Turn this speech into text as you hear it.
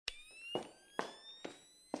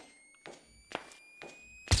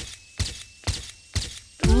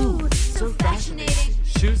so fascinating.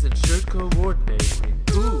 Shoes and shirt coordinating.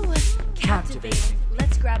 Ooh, captivating.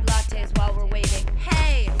 Let's grab lattes while we're waiting.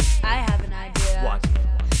 Hey, I have an idea. What?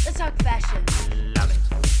 Let's talk fashion. Love it.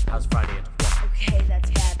 How's Friday at 1? Okay,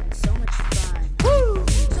 that's bad, but so much fun. Woo!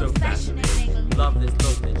 So fascinating. Love this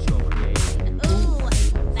look that you're creating. Ooh,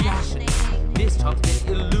 fascinating. This talk's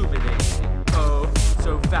been illuminating. Oh,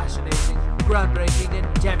 so fascinating. Groundbreaking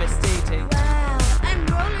and devastating. Wow, I'm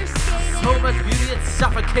roller skating. So much beauty, it's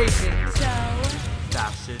suffocating. So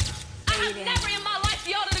Fashion. I have never in my life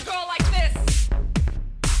yelled at a girl like this.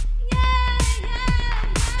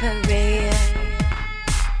 Paris,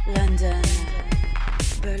 London,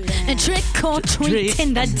 Berlin. A trick or treat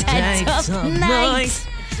in the dead of night.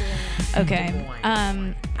 Okay.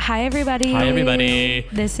 Hi everybody. Hi everybody.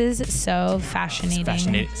 This is so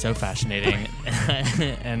fascinating. So fascinating.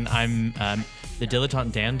 And I'm the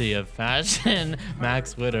dilettante dandy of fashion,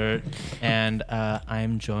 Max Wittert, and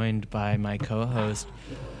I'm joined by my co-host,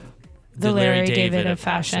 The Larry David of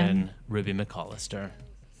fashion, Ruby McAllister.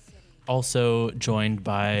 Also joined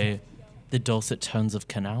by the dulcet tones of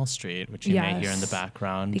Canal Street, which you may hear in the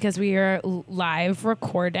background. Because we are live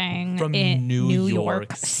recording From in New York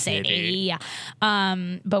York City.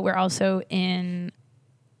 But we're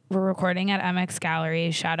recording at MX Gallery.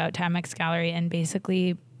 Shout out to MX Gallery, and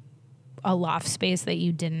basically a loft space that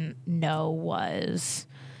you didn't know was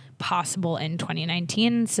possible in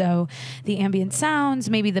 2019. So the ambient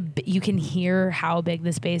sounds, maybe you can hear how big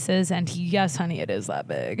the space is, and yes, honey, it is that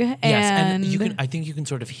big. Yes, and I think you can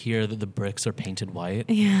sort of hear that the bricks are painted white.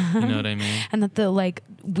 Yeah. You know what I mean? And that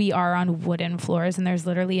we are on wooden floors, and there's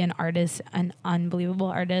literally an unbelievable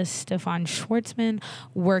artist, Stefan Schwartzman,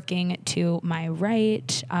 working to my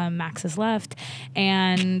right, Max's left,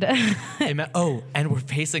 and and we're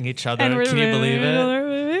facing each other. Can you believe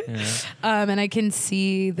it? Yeah. And I can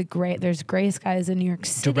see there's gray skies in New York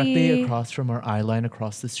City. Directly across from our eye line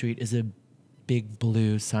across the street is a big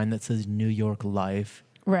blue sign that says New York Life.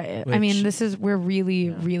 Right. I mean, we're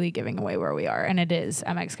really giving away where we are, and it is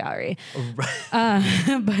MX Gallery.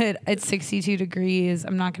 Right. But it's 62 degrees.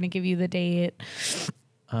 I'm not going to give you the date.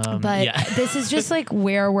 This is just like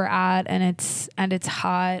where we're at, and it's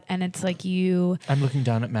hot, and it's like I'm looking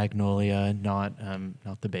down at Magnolia, not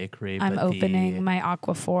the bakery. I'm opening my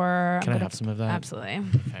Aquaphor. Can I have some of that? Absolutely.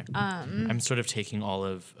 Okay. I'm sort of taking all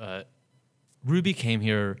of. Ruby came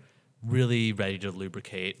here really ready to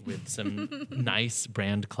lubricate with some nice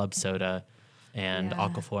brand club soda and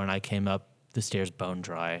Aquaphor, and I came up the stairs bone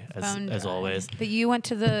dry as always. But you went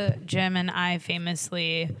to the gym, and I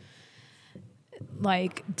famously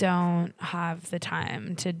don't have the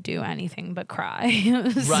time to do anything but cry.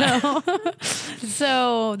 Right.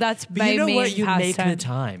 so that's but my you know main what? You make pastime. the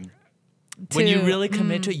time. When you really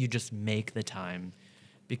commit to it, you just make the time.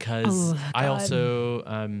 Because I also,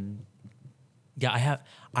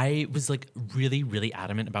 I was like really, really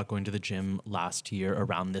adamant about going to the gym last year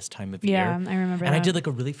around this time of year. Yeah, I remember and that. I did like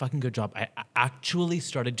a really fucking good job. I actually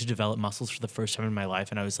started to develop muscles for the first time in my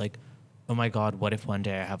life, and I was like, oh my God, what if one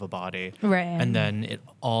day I have a body? Right. And then it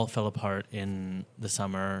all fell apart in the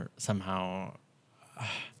summer somehow.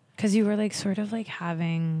 Because you were like sort of like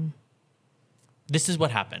having. This is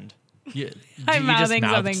what happened. I'm mouthing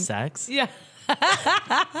mouthed something. Sex? Yeah.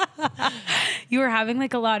 You were having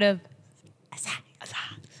like a lot of.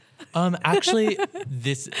 Actually,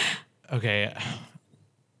 okay.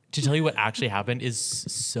 To tell you what actually happened is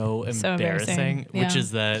so embarrassing. Yeah. Which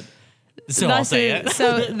is that. So I'll say it.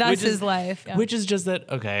 So that's his life. Yeah. Which is just that,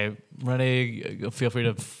 okay, Renee, feel free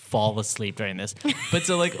to fall asleep during this. But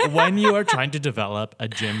so like when you are trying to develop a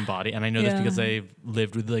gym body, and I know this because I've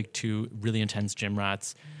lived with like two really intense gym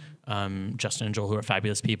rats, Justin and Joel, who are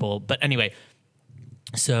fabulous people. But anyway,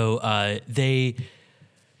 so they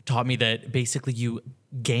taught me that basically you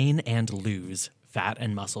gain and lose fat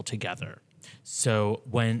and muscle together. So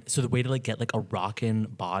the way to like get like a rockin'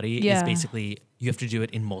 body is basically you have to do it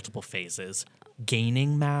in multiple phases,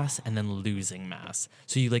 gaining mass and then losing mass.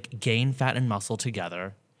 So you like gain fat and muscle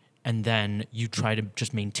together, and then you try to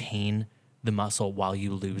just maintain the muscle while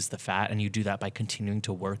you lose the fat, and you do that by continuing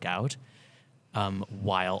to work out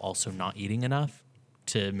while also not eating enough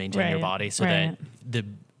to maintain your body, so that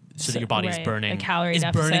your body is burning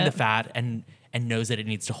the fat and knows that it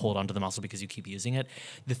needs to hold onto the muscle because you keep using it.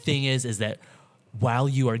 The thing is that while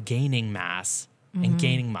you are gaining mass and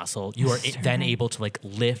gaining muscle, you are then able to like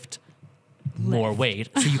lift more weight.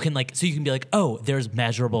 So you can be like, oh, there's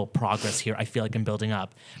measurable progress here. I feel like I'm building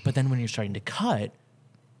up. But then when you're starting to cut,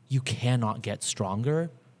 you cannot get stronger.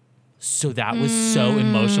 So that was so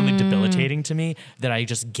emotionally debilitating to me that I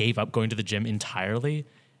just gave up going to the gym entirely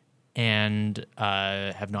and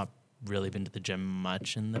have not really been to the gym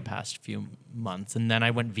much in the past few months. And then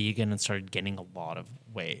I went vegan and started gaining a lot of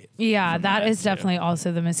weight. Yeah, from that is too. definitely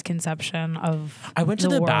also the misconception of I went to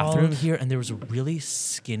the world. bathroom here and there was a really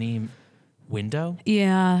skinny window.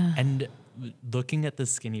 Yeah. And looking at the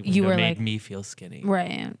skinny You window were made like- me feel skinny.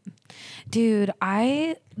 Right. Dude,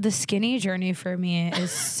 the skinny journey for me is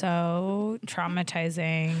so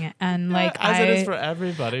traumatizing. And like, As it is for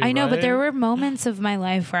everybody. I know, but there right? were moments of my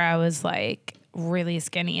life where I was like really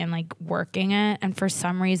skinny and like working it. And for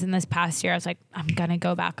some reason this past year, I was like, I'm going to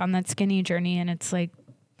go back on that skinny journey. And it's like,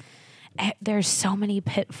 there's so many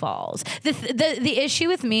pitfalls. The issue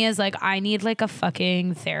with me is like, I need like a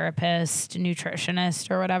fucking therapist,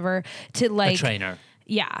 nutritionist or whatever to like a trainer.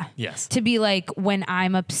 Yeah. Yes. To be like, when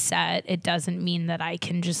I'm upset, it doesn't mean that I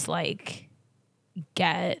can just like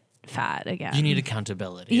get fat again. You need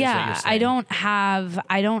accountability. is what Yeah, you're I saying.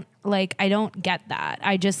 I don't get that.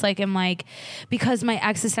 I just like am like, because my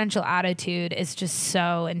existential attitude is just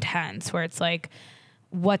so intense where it's like,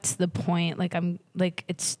 what's the point? Like I'm like,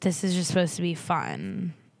 this is just supposed to be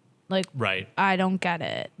fun. Like, Right. I don't get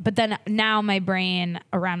it. But then now my brain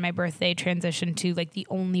around my birthday transitioned to like the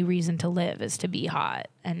only reason to live is to be hot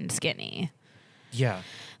and skinny. Yeah.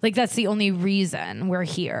 Like that's the only reason we're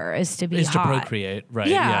here is to be Is to hot. procreate. Right.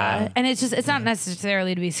 Yeah. Yeah. And it's not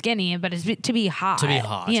necessarily to be skinny, but it's to be hot. To be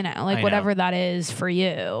hot. You know, like I whatever know. that is for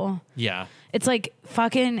you. Yeah. It's like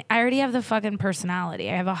fucking, I already have the fucking personality.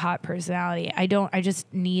 I have a hot personality. I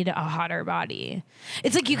just need a hotter body.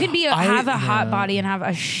 It's like you can have a hot body and have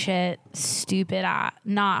a shit, stupid,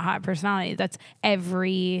 not hot personality. That's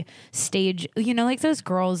every stage. You know, like those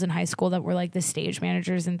girls in high school that were like the stage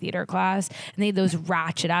managers in theater class and they had those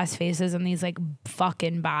ratchet ass faces and these like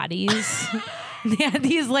fucking bodies. They had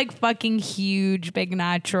these like fucking huge big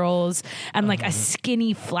naturals and like a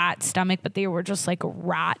skinny flat stomach, but they were just like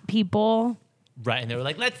rat people. Right. And they were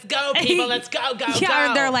like, let's go, people. Let's go, go, Yeah, go.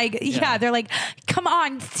 and they're like, they're like, come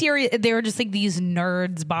on, serious. They were just like these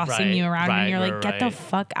nerds bossing Right, you around, and right, you're like, right, get the right.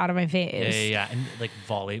 fuck out of my face. Yeah. And like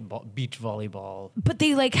beach volleyball. But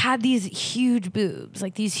they like had these huge boobs,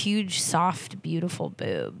 like these huge, soft, beautiful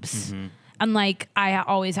boobs. Mm-hmm. And like, I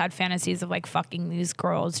always had fantasies of like fucking these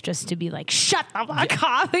girls just to be like, shut the fuck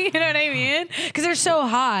up. You know what I mean? Because they're so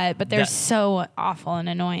hot, but they're That- so awful and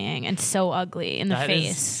annoying and so ugly in the That face.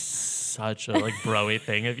 is such a like broy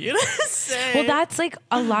thing of you to say. Well, that's like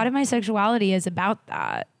a lot of my sexuality is about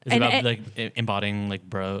that. It's about like embodying like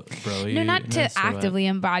bro. No, not to actively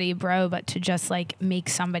embody bro, but to just like make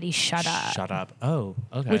somebody shut up. Shut up. Oh,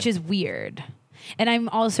 okay. Which is weird. And I'm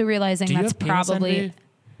also realizing Do you that's have penis probably. envy?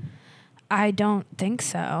 I don't think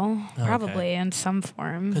so. Probably in some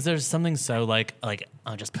form. Because there's something so like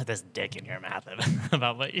I'll just put this dick in your mouth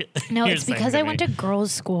about what you. No, you're it's saying because to I me. went to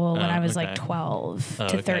girls' school when Oh, I was like okay. 12 Oh,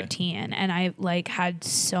 to okay. 13, and I like had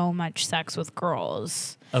so much sex with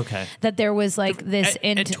girls Okay. that there was like this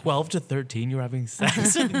At 12 to 13, you were having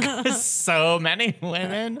sex with so many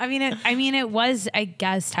women. I mean, it was, I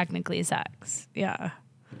guess, technically sex. Yeah.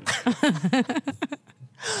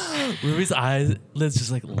 Ruby's eyelids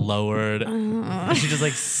just like lowered. And she just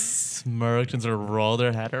like smirked and sort of rolled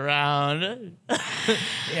her head around.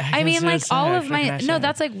 I mean, like all of my, no,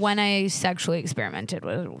 that's like when I sexually experimented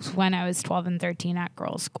was when I was 12 and 13 at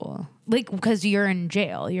girls' school. Like, because you're in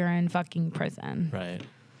jail, you're in fucking prison. right.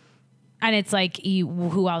 And it's like,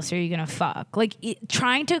 who else are you going to fuck? Like,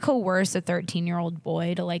 trying to coerce a 13-year-old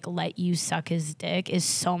boy to like let you suck his dick is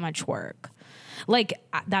so much work. Like,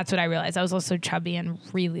 that's what I realized. I was also chubby and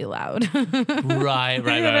really loud. Right. You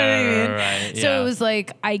know what I mean? Right. So yeah. it was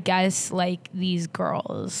like, I guess like these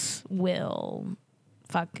girls will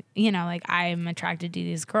fuck, you know, like I'm attracted to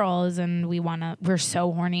these girls and we're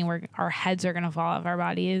so horny, our heads are going to fall off our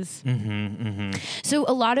bodies. So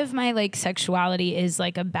a lot of my like sexuality is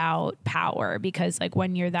like about power because like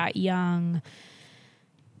when you're that young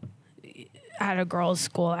at a girls'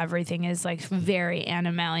 school, everything is like very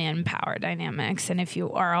animalian power dynamics. And if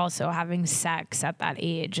you are also having sex at that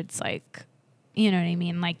age, it's like, you know what I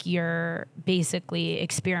mean? Like you're basically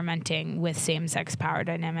experimenting with same-sex power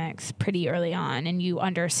dynamics pretty early on, and you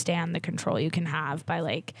understand the control you can have by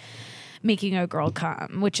like making a girl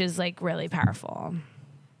come, which is like really powerful.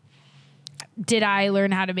 Did I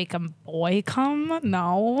learn how to make a boy come?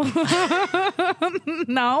 No.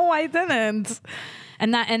 No, I didn't.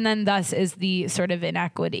 And then thus is the sort of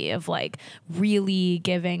inequity of like really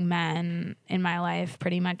giving men in my life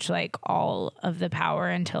pretty much like all of the power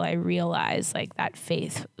until I realize like that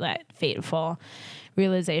fateful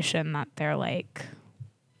realization that they're like,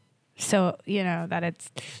 so, you know, that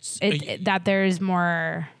that there's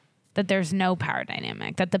more, that there's no power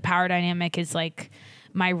dynamic, that the power dynamic is like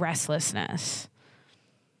my restlessness.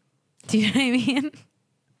 Do you know what I mean?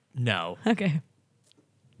 No. Okay.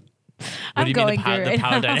 What I'm do you mean going through the it.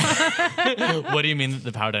 power dynamic? What do you mean that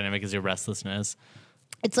the power dynamic is your restlessness?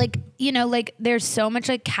 It's like, you know, like there's so much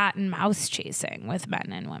like cat and mouse chasing with men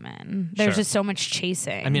and women. There's Sure. just so much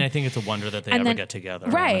chasing. I mean, I think it's a wonder that they And ever then- get together.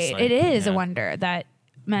 Right. honestly. It is a Yeah. wonder that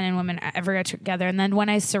men and women ever get together. And then when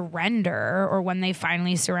I surrender or when they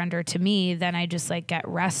finally surrender to me, then I just like get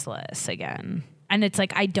restless again. And it's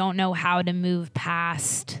like, I don't know how to move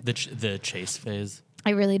past. The chase phase.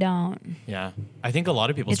 I really don't. Yeah. I think a lot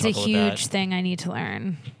of people It's a struggle with that. huge thing I need to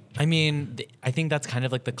learn. I mean, I think that's kind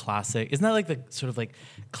of like the classic. Isn't that like the sort of like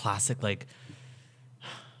classic, like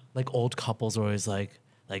old couples are always like,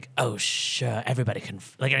 oh, sure, everybody can,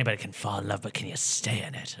 like anybody can fall in love, but can you stay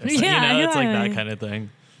in it? Or something, Yeah, it's like yeah. that kind of thing.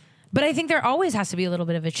 But I think there always has to be a little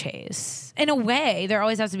bit of a chase. In a way, there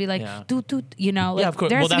always has to be like, Yeah. doot, doot, you know, like Yeah, of course.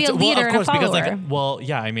 there has to be a leader and a follower. because like, well,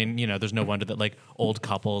 yeah, I mean, you know, there's no wonder that like old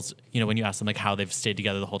couples, you know, when you ask them like how they've stayed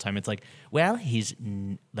together the whole time, it's like, well, he's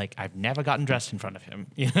like, I've never gotten dressed in front of him,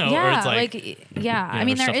 you know, yeah, or it's like, I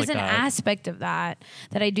mean, there's there stuff is like an that. aspect of that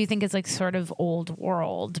I do think is like sort of old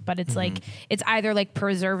world, but it's like it's either like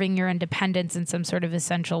preserving your independence in some sort of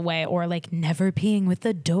essential way, or like never peeing with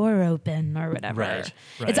the door open or whatever. right.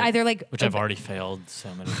 It's either like which I've already failed so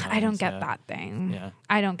many times. I don't get yeah. that thing. Yeah.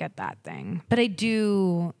 I don't get that thing. But I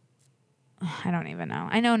do. I don't even know.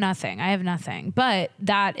 I know nothing. I have nothing. But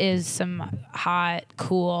that is some hot,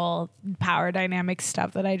 cool power dynamic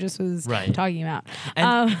stuff that I just was Right. talking about.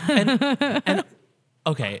 And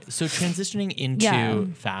okay, so transitioning into Yeah.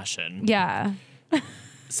 fashion, Yeah.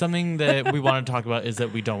 something that we want to talk about is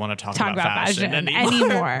that we don't want to talk Talk about fashion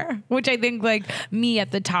anymore. Which I think like me at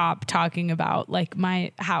the top talking about like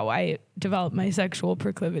how I develop my sexual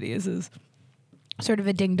proclivities is sort of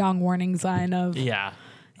a ding dong warning sign of Yeah.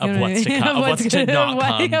 You Of know what I what's to mean? come, of what's to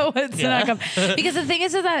not come. What's to not come. Because the thing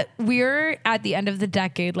is that we're at the end of the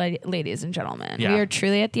decade, ladies and gentlemen. Yeah. We are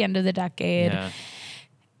truly at the end of the decade. Yeah.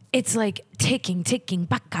 It's like ticking.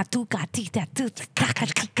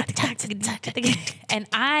 And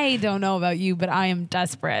I don't know about you, but I am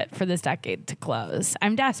desperate for this decade to close.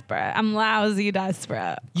 I'm desperate. I'm lousy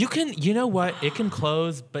desperate. You know what? It can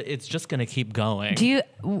close, but it's just going to keep going.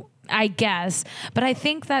 I guess. But I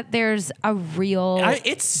think that there's a real...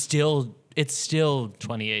 It's still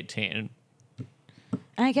 2018.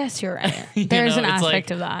 I guess you're right. You There's know, an it's aspect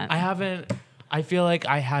like, of that. I feel like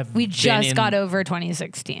I have. We been just got over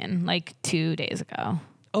 2016, like 2 days ago.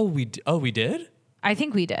 Oh, we did. I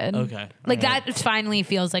think we did. Okay. Like All right. that finally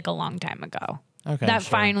feels like a long time ago. Okay. That sure.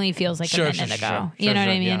 finally feels like a minute ago. You know what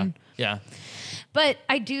I mean? Yeah. But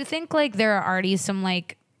I do think like there are already some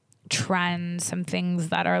like trends, some things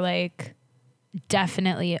that are like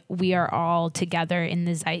definitely we are all together in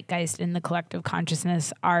the zeitgeist, in the collective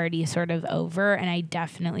consciousness already sort of over. And I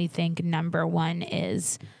definitely think number one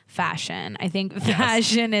is fashion. I think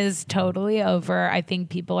fashion is totally over. I think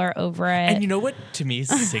people are over it. And you know what to me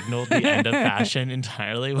signaled the end of fashion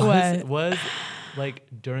entirely was like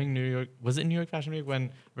during New York, was it New York Fashion Week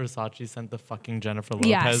when Versace sent the fucking Jennifer Lopez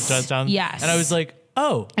Yes. dress down? Yes. And I was like,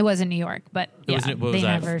 oh. It was in New York, but yeah, Was they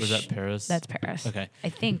never was that Paris? That's Paris. Okay. I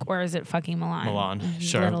think, or is it fucking Milan? Milan.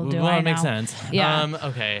 Sure. Little do well, I it makes know. sense. Yeah.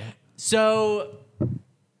 Okay. So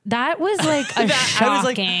That was like a I was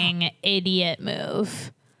like- shocking idiot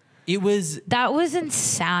move. it was That was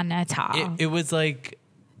insanity. it was like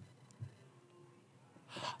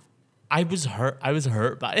I was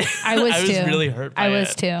hurt by it. I was too. I was really hurt by it. I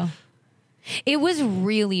was too. It was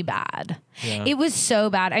really bad. Yeah. It was so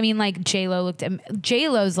bad. I mean, like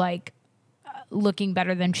J-Lo's like looking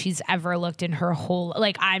better than she's ever looked in her whole.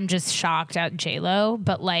 Like I'm just shocked at J-Lo,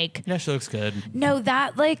 but like Yeah, she looks good. no,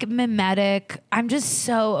 that like mimetic. I'm just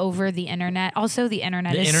so over the internet. Also, the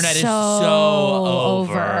internet is so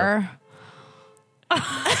over.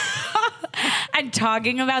 And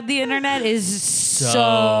talking about the internet is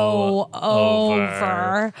so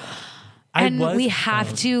over. And we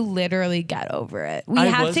have to literally get over it. We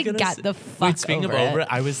have to get the fuck Wait, speaking over of over it. it,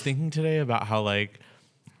 I was thinking today about how like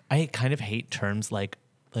I kind of hate terms like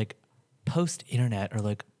post internet or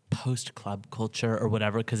like post club culture or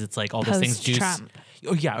whatever because it's like all those things do. Post-Trump.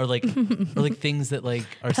 Oh yeah, or like things that like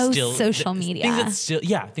are Post still social media. Things that still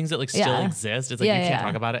like still Yeah. exist. It's like Yeah, you can't yeah.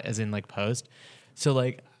 talk about it as in like post. So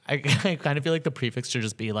like I kind of feel like the prefix should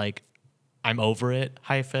just be like I'm over it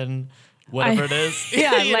hyphen. whatever it is.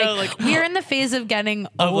 Yeah, You know, we're in the phase of getting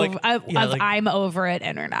over. I'm over it.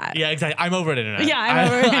 Internet. yeah, exactly. I'm over it, internet. Yeah, I'm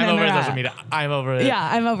over it, I'm over it, internet. social media. I'm over it. Yeah,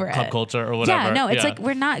 I'm over Pop it. culture or whatever. Yeah, no, it's like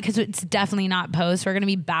we're not, because it's definitely not post. We're gonna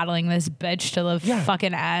be battling this bitch till the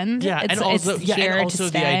fucking end. Yeah, it's, and also, it's here and also to the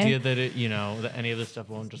stay. idea that it, that any of this stuff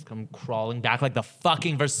won't just come crawling back like the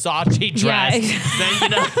fucking Versace dress.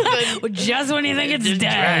 Then, Just when you think it's Just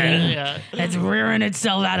dead, yeah. it's rearing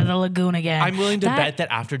itself out of the lagoon again. I'm willing to bet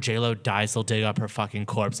that after J-Lo dies, they'll dig up her fucking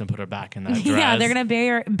corpse and put her back in that dress. Yeah, they're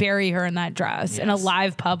gonna bury her in that dress in a Yes.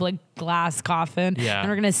 live public glass coffin. Yeah. And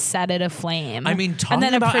we're gonna set it aflame. I mean, and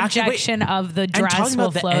then a talking about- projection of the And dress talking will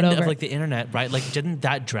about the float end over. of like the internet, right? Like, didn't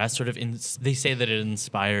that dress sort of? They say that it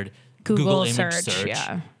inspired Google image search.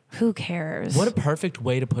 Yeah. Who cares? What a perfect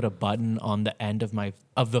way to put a button on the end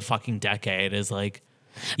of the fucking decade is like.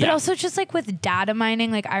 But also just like with data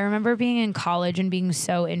mining, like I remember being in college and being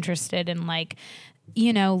so interested in like,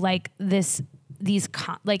 like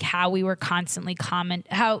like how we were constantly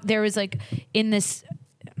how there was like in this,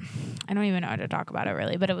 I don't even know how to talk about it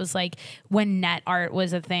really, but it was like when net art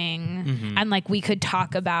was a thing and like we could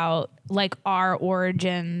talk about like our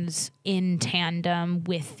origins in tandem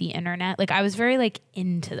with the internet. Like I was very like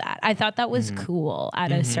into that. I thought that was cool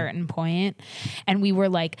at a certain point. And we were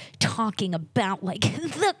like talking about like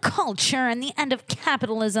the culture and the end of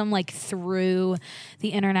capitalism like through the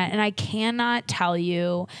internet. And I cannot tell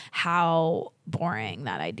you how boring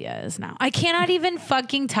that idea is now. I cannot even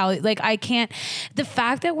fucking tell you. Like I can't. The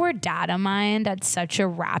fact that we're data mined at such a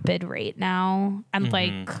rapid rate now and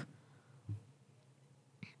like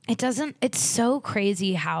it's so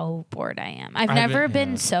crazy how bored I am. I've never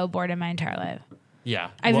been so bored in my entire life. Yeah.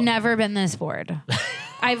 I've never been this bored.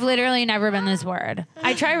 I've literally never been this bored.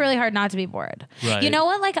 I try really hard not to be bored. Right. You know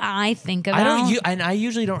what? Like I think about. I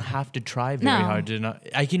usually don't have to try very hard to not.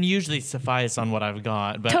 I can usually suffice on what I've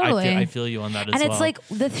got, but Totally. I feel you on that as well. And it's like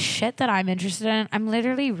the shit that I'm interested in. I'm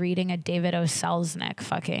literally reading a David O. Selznick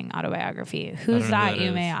fucking autobiography. Who's know who that, that you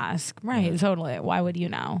is. may ask? Right, totally. Why would you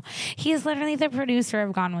know? He is literally the producer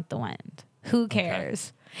of Gone with the Wind. Who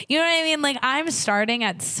cares? You know what I mean? Like I'm starting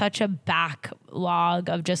at such a backlog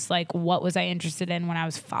of just like what was I interested in when I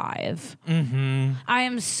was 5. I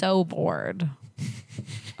am so bored.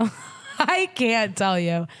 I can't tell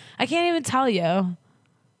you. I can't even tell you.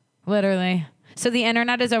 Literally. So the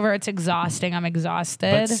internet is over. It's exhausting. I'm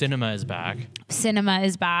exhausted. But cinema is back. Cinema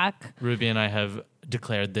is back. Ruby and I have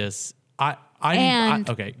declared this.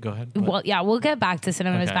 Okay, go ahead. Well, yeah, we'll get back to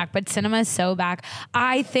cinema is Okay. back, but cinema is so back.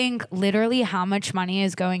 I think literally how much money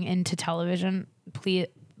is going into television. Please,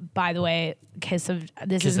 by the way, this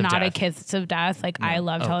is of not a death. kiss of death. Like I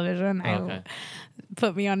love television. okay.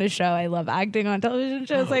 Put me on a show. I love acting on television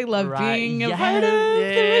shows. I love Right. being a Yes. part of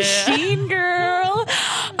Yeah. the machine girl.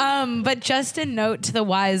 But just a note to the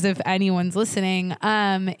wise, if anyone's listening,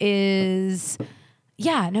 is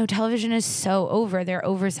television is so over. They're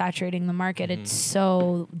oversaturating the market. It's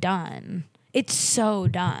so done. It's so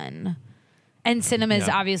done. And cinema is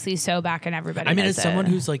Yeah. obviously so back and everybody. I mean, does as someone it.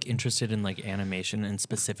 who's like interested in like animation and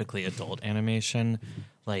specifically adult animation,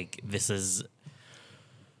 like this is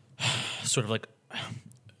sort of like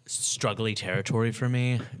struggly territory for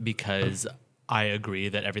me because I agree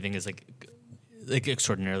that everything is like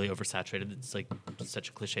extraordinarily oversaturated. It's like such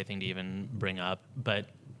a cliche thing to even bring up, but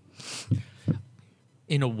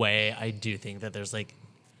in a way, I do think that there's like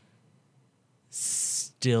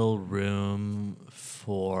still room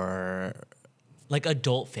for like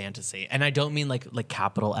adult fantasy, and I don't mean like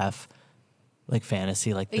capital F, like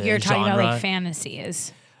fantasy, like the You're talking genre. about like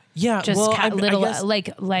fantasies. Yeah, Just well, little I guess,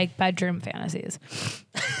 like bedroom fantasies.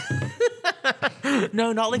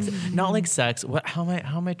 no, not like sex. What? How am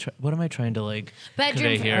I? What am I trying to like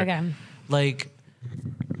Bedroom convey here? okay. Like,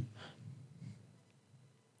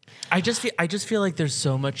 I just feel like there's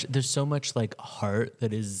so much like heart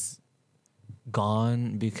that is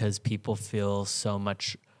gone because people feel so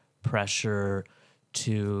much pressure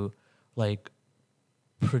to like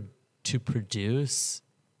to produce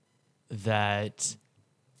that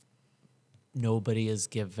nobody is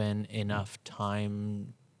given enough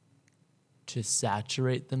time to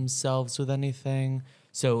saturate themselves with anything.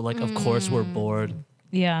 So like of course we're bored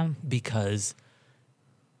Yeah. because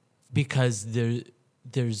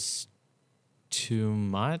there's too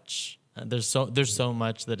much. There's so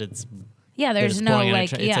much that it's Yeah, that there's it's no boring and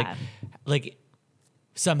like it's yeah. like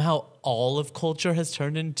somehow all of culture has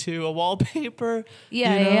turned into a wallpaper.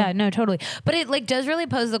 Yeah, you know? yeah, no, totally. But it like does really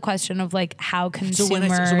pose the question of like how consumers. So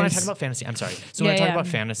when I talk about fantasy, I'm sorry. So when I Yeah, talk yeah. about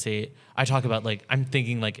fantasy, I talk about like I'm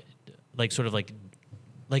thinking like sort of like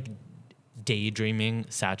daydreaming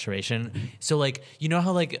saturation. So like, you know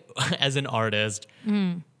how like as an artist,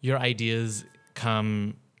 your ideas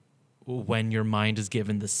come when your mind is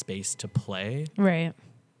given the space to play. Right.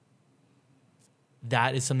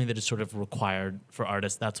 That is something that is sort of required for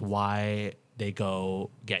artists. That's why they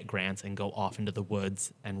go get grants and go off into the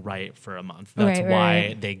woods and write for a month. That's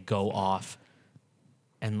why they go off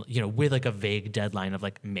and, you know, with like a vague deadline of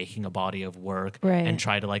like making a body of work and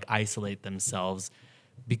try to like isolate themselves,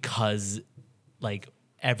 because like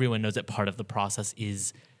everyone knows that part of the process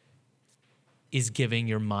is giving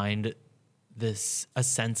your mind a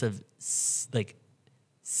sense of like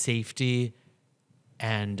safety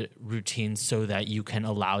and routine so that you can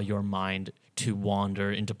allow your mind to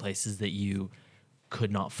wander into places that you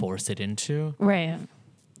could not force it into. Right.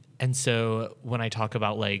 And so when I talk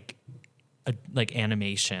about like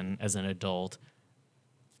animation as an adult,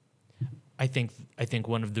 I think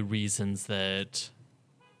one of the reasons that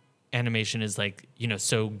animation is like, you know,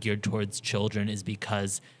 so geared towards children is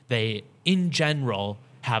because they in general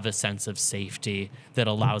have a sense of safety that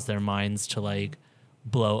allows their minds to like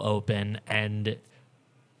blow open and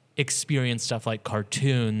experience stuff like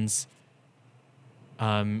cartoons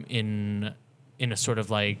in a sort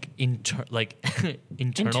of like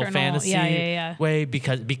internal fantasy way,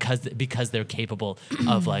 because they're capable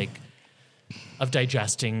of like of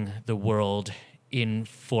digesting the world in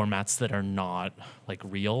formats that are not like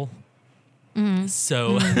real.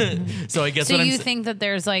 So so I guess so you think that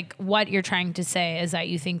there's like, what you're trying to say is that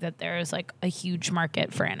you think that there's like a huge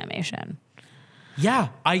market for animation. Yeah,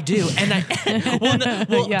 I do, and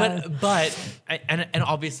but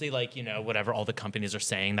obviously, like, you know, whatever, all the companies are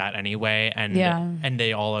saying that anyway, and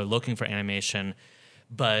they all are looking for animation,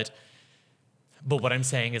 but what I'm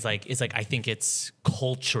saying is like I think it's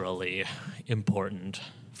culturally important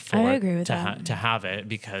for I agree with that. To have it,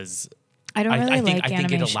 because I don't really like animation.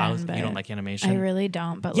 animation. It allows, you don't like animation. I really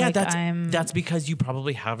don't, but yeah, like that's because you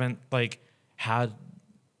probably haven't like had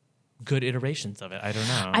good iterations of it. I don't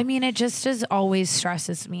know. I mean, it just always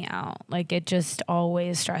stresses me out. Like, it just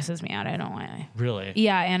always stresses me out. I don't know why. Really?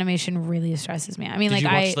 Yeah, animation really stresses me out. I mean, Did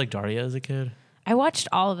like, you watch like Daria as a kid? I watched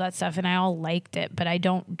all of that stuff and I all liked it, but I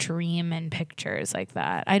don't dream in pictures like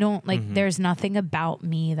that. I don't like, there's nothing about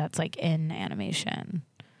me that's like in animation.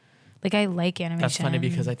 Like, I like animation. That's funny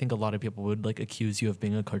because I think a lot of people would like accuse you of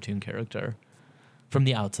being a cartoon character from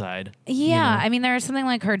the outside. Yeah, you know? I mean, there's something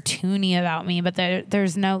like cartoony about me, but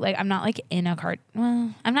there's no, like, I'm not like in a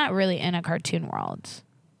I'm not really in a cartoon world.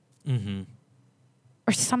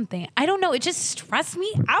 Or something. I don't know. It just stressed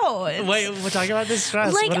me out. Wait, we're talking about this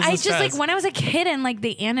stress. Like, I just, stress? like, when I was a kid and, like,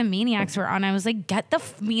 the Animaniacs were on, I was like, get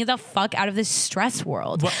me the fuck out of this stress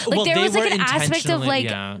world. Like, there was, like, an aspect of,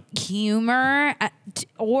 like, humor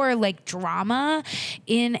or, like, drama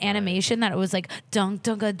in animation that it was, like, dunk,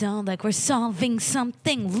 dunk, dunk, like, we're solving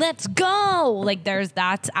something. Let's go. Like, there's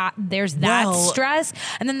that stress.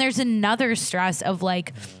 And then there's another stress of,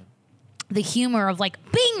 like, the humor of like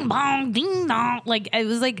bing bong ding dong, like it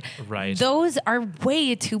was like those are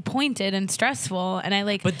way too pointed and stressful, and I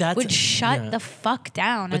like would shut the fuck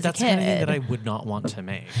down as a kid. But that's kind of thing that I would not want to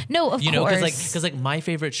make. No, of course, because my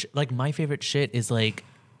favorite shit is like,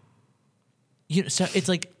 you know, so it's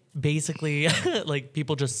like basically like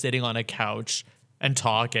people just sitting on a couch and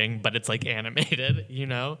talking, but it's like animated, you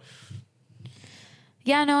know.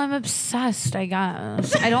 Yeah, no, I'm obsessed, I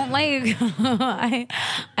guess. I don't like,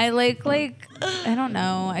 I like, I don't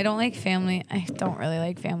know. I don't like Family. I don't really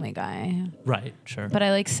like Family Guy. Right, sure. But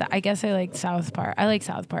I guess I like South Park. I like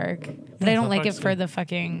South Park. But I don't like it for the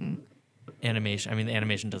fucking animation. I mean, the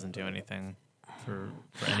animation doesn't do anything for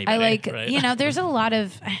anybody. I like, right? you know, there's a lot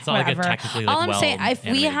of, it's not whatever. Like a technically, like, all I'm saying, if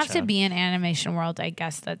we have show. to be in animation world, I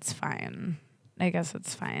guess that's fine. I guess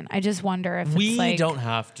it's fine. I just wonder if we it's like... don't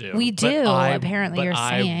have to. We do, apparently, you're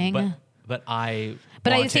saying. But I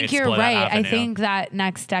think you're right. I think that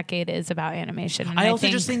next decade is about animation. And I also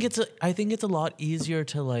just think it's a lot easier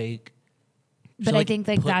to like... But I think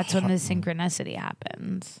like that's when the synchronicity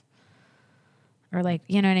happens. Or like,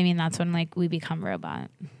 you know what I mean? That's when like we become robot.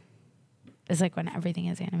 It's like when everything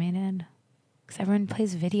is animated. Because everyone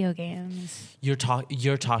plays video games. You're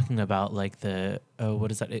talking about like the... Oh, what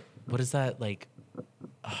is that? What is that like...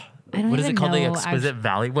 I don't what is even it called? know. The exquisite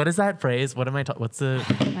valley. What is that phrase? What am I? What's the?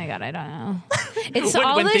 Oh my god, I don't know. It's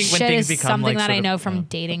all this shit is something that I know from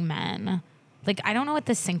dating men. Like, I don't know what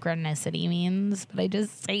the synchronicity means, but I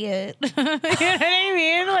just say it. You know what I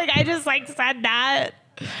mean? Like, I just like said that,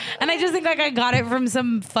 and I just think like I got it from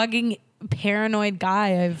some fucking paranoid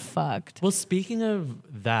guy I've fucked. Well, speaking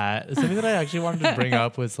of that, something that I actually wanted to bring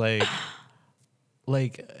up was like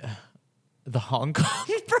the Hong Kong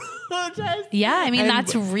protest. Yeah, I mean And-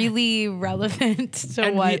 that's really relevant to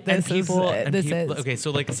and what we- and this is. Okay,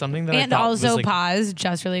 so like something that I And thought was also like, pause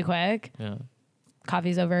just really quick. yeah.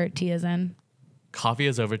 Coffee's over, tea is in. Coffee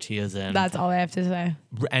is over, tea is in. That's all I have to say.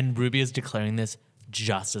 And Ruby is declaring this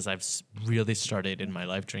just as I've really started in my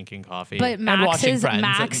life drinking coffee. But and Max watching is Friends,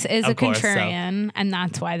 Max and- is a of course, so- contrarian, and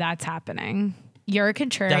that's why that's happening. You're a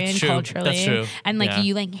contrarian That's true. culturally, That's true. and like Yeah.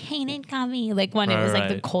 you like hated coffee, like when it was like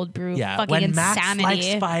the Right. cold brew, Yeah, fucking when insanity. Max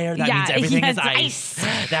likes fire, that Yeah, means everything yes, is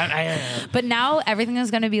ice. But now everything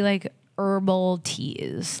is going to be like herbal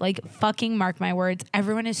teas. Like fucking mark my words.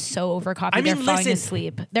 Everyone is so over coffee. I mean, they're falling listen,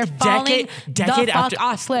 asleep. They're falling decade the fuck after-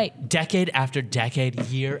 asleep. Decade after decade,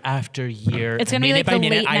 year after year, It's gonna be minute like by the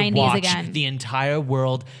minute, late I 90s watch again. the entire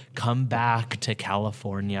world come back to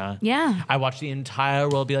California. Yeah. I watch the entire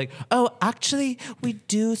world be like, oh, actually, we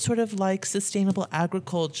do sort of like sustainable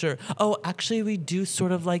agriculture. Oh, actually, we do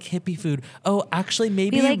sort of like hippie food. Oh, actually,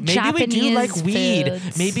 maybe like we do Japanese like weed.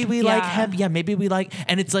 foods. Maybe we like Yeah. hemp. Yeah, maybe we like,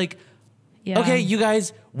 and it's like. Yeah. Okay, you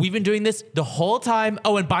guys, we've been doing this the whole time.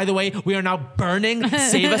 Oh, and by the way, we are now burning.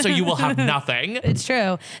 Save us or you will have nothing. It's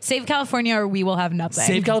true. Save California or we will have nothing.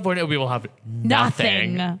 Save California or we will have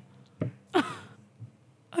nothing.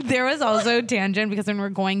 There was also tangent because when we're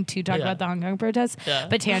going to talk Yeah. about the Hong Kong protests, Yeah.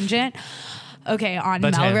 but tangent. Okay, on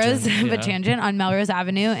But Melrose, tangent, yeah. but tangent on Melrose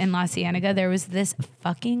Avenue in La Cienega, there was this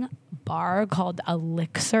fucking bar called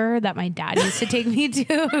Elixir that my dad used to take me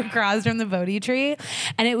to across from the Bodhi tree,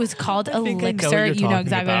 and it was called think I know what Elixir. you're You know talking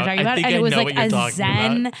exactly what I'm about. talking I about, think and I it was know like what you're a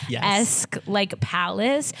talking about. Zen-esque like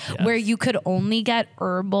palace Yes. where you could only get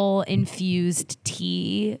herbal infused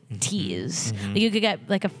teas. Mm-hmm. Like you could get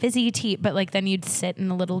like a fizzy tea, but like then you'd sit in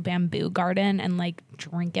a little bamboo garden and like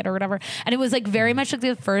drink it or whatever. And it was like very much like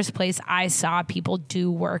the first place I saw people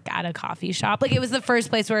do work at a coffee shop. Like it was the first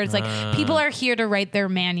place where it's like people are here to write their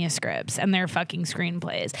manuscripts and their fucking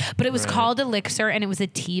screenplays. But it was Right. called Elixir and it was a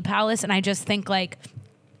tea palace. And I just think like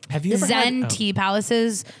Have you ever Zen had, tea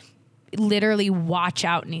palaces literally watch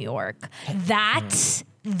out New York. That's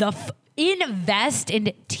invest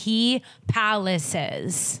in tea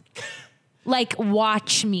palaces. Like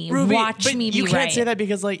watch me, Ruby, watch but me you be can't right. say that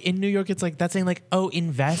because like in New York, it's like that's saying like, oh,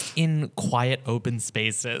 invest in quiet open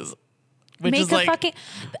spaces. Which Make is a like, fucking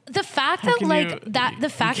the fact that can like you- that the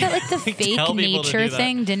fact that like the like, fake tell people to nature do that?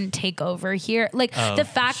 thing didn't take over here, like Oh, the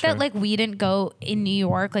fact sure. that like we didn't go in New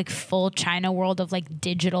York like full China world of like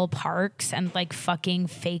digital parks and like fucking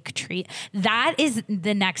fake tree, that is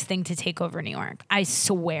the next thing to take over New York. I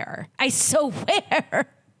swear.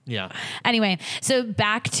 yeah. Anyway, so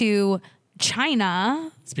back to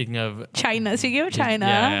China. Speaking of Speaking of China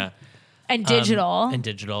yeah. and digital. And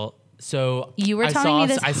digital. So You were I telling saw, me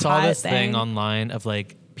this I saw hot this thing thing. online of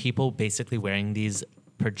like people basically wearing these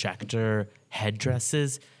projector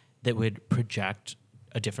headdresses that would project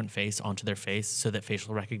a different face onto their face so that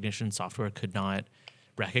facial recognition software could not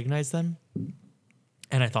recognize them.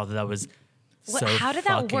 And I thought that was so How did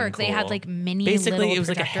that fucking work? They had cool. like mini Basically, little it was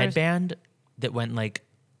like a projectors? headband that went like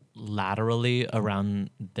laterally around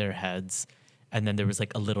their heads. And then there was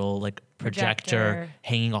like a little like projector Projector.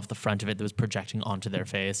 hanging off the front of it that was projecting onto their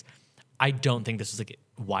face. I don't think this was like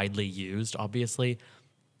widely used, obviously,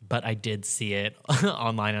 but I did see it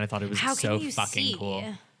online and I thought it was How so can you fucking see? cool.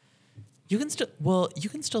 You can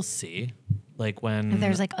still see like when If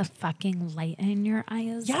there's like a fucking light in your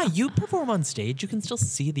eyes. yeah, you perform on stage, you can still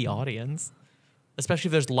see the audience, especially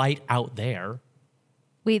if there's light out there.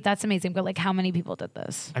 Wait, that's amazing. But like, how many people did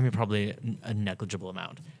this? I mean, probably a negligible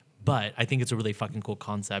amount. But I think it's a really fucking cool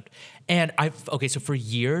concept. And so for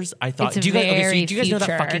years I thought, It's do you guys very do you guys know that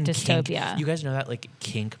future fucking dystopia. kink? You guys know that like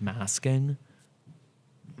kink masking?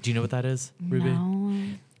 Do you know what that is, Ruby? No.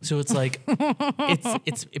 So it's like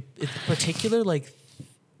it's particular like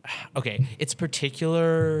okay, it's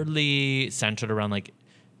particularly centered around like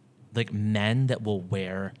men that will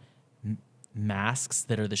wear masks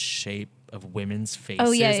that are the shape of women's faces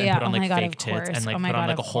Oh, yeah, and yeah. put on Oh my like God, fake of tits course. and like Oh my put on God,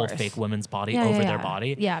 like a of whole course. fake woman's body Yeah, over yeah, their yeah.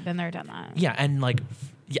 body. Yeah, I've been there, done that. Yeah, and like,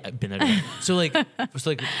 yeah, I've been there. So like,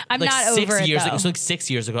 I'm like not 6 over it, years though. ago. So like 6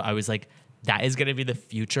 years ago, I was like, that is gonna be the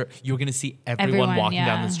future. You're gonna see everyone walking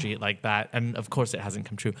down yeah. the street like that, and of course, it hasn't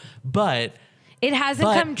come true. But It hasn't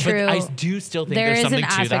come true. But I do still think There there's is something an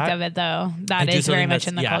to aspect that. of it, though. I That do is still very think much that's-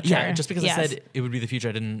 in the yeah, culture. Yeah, just because Yes. I said it would be the future,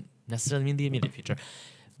 I didn't necessarily mean the immediate future.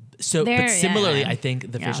 So, There- but yeah, similarly, yeah. I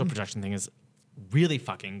think the Yeah. facial projection thing is really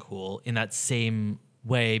fucking cool in that same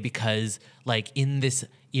way because, like, in this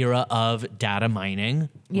era of data mining,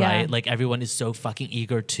 Yeah. right? Like, everyone is so fucking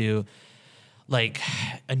eager to, like,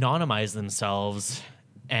 anonymize themselves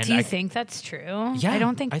And Do you think that's true? Yeah, I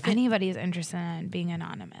don't think I think- anybody is interested in being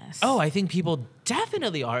anonymous. Oh, I think people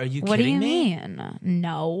definitely are. Are you what do kidding you me? mean?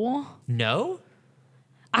 No. No?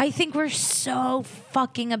 I think we're so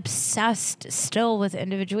fucking obsessed still with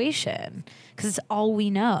individuation because it's all we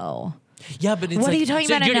know. Yeah, but it's What like, are you talking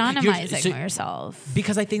so about you're- anonymizing so- yourself?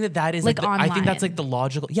 Because I think that is Like I think that's online. like the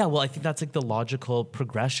logical. Yeah, well, I think that's like the logical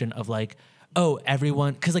progression of like, oh,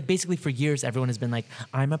 everyone, because like basically for years everyone has been like,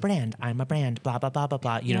 I'm a brand, blah blah blah blah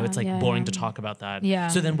blah. You know, Yeah, it's like yeah, boring yeah. to talk about that. Yeah.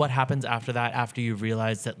 So then what happens after that? After you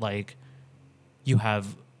realize that like, you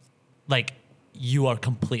have, like, you are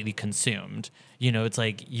completely consumed. You know, it's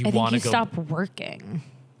like you I think want to you go. stop working.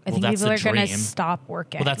 I Well, think that's people the are going to dream. stop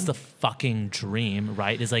working. Well, that's the fucking dream,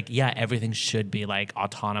 right? Is like, yeah, everything should be like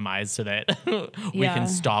autonomized so that we Yeah. can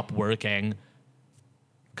stop working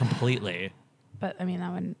completely. But I mean,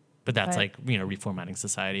 that would. But that's But- like, you know, reformatting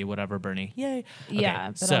society, whatever, Bernie. Yay. Okay, Yeah,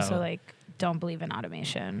 but so also like, don't believe in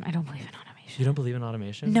automation. I don't believe in automation. you don't believe in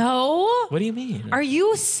automation? No. What do you mean? Are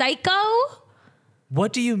you psycho?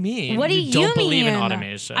 What do you mean? What do you don't believe mean? in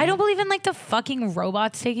automation? I don't believe in like the fucking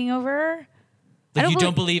robots taking over. Like, don't you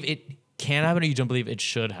don't believe it can happen, or you don't believe it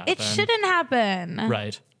should happen? It shouldn't happen.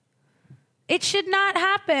 Right. It should not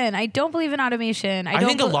happen. I don't believe in automation. I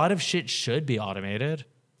think a lot of shit should be automated.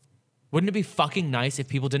 Wouldn't it be fucking nice if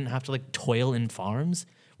people didn't have to like toil in farms?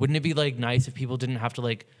 Wouldn't it be like nice if people didn't have to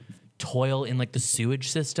like toil in like the sewage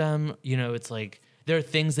system? You know, it's like there are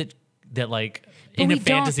things that like But in we a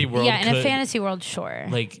fantasy don't- world, Yeah, in a could, fantasy world, sure.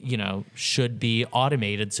 like, you know, should be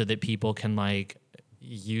automated so that people can like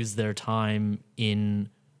use their time in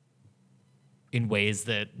ways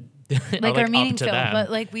that like are are up meaningful, to them. but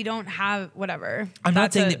like we don't have whatever. I'm not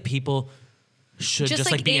That's saying a- that people should just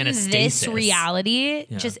just like be in in a stasis. this reality,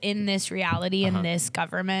 Yeah. just in this reality, in this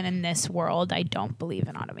government, in this world, I don't believe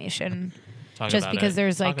in automation. Talk Just about because it.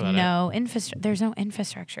 there's Talk like about no infrastructure, there's no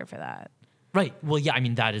infrastructure for that. Right. Well, yeah. I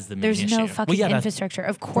mean, that is the main There's issue. no fucking well, yeah, that's- infrastructure.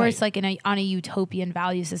 Of course, right. like on a utopian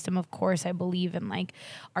value system, of course, I believe in like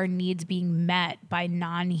our needs being met by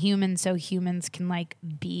non-humans, so humans can like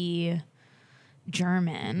be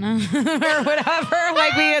German or whatever.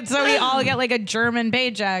 Like we all get like a German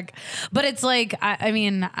paycheck. But it's like, I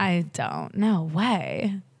mean, I don't. No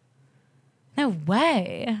way. No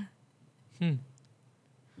way.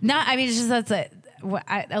 Not. I mean, it's just that's it.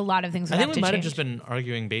 A lot of things. Would I think have we to might have change. just been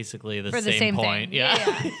arguing basically the For the same same point. thing. Yeah.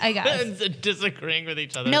 Yeah, I guess. And disagreeing with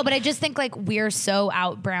each other. No, but I just think like we're so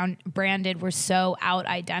branded, we're so out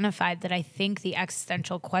identified that I think the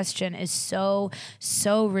existential question is so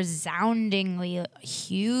resoundingly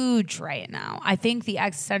huge right now. I think the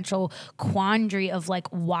existential quandary of like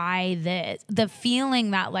why this, the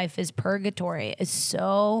feeling that life is purgatory is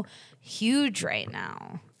so huge right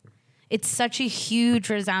now. It's such a huge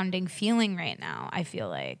resounding feeling right now, I feel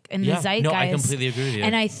like, in Yeah. the zeitgeist. No, I completely agree with you.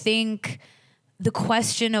 And I think the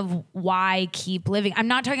question of why keep living, I'm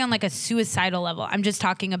not talking on like a suicidal level. I'm just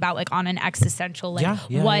talking about like on an existential, like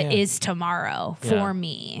what is tomorrow for Yeah.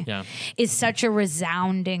 me Yeah. is such a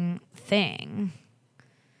resounding thing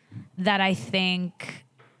that I think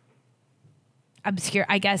obscure,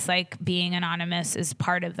 I guess like being anonymous is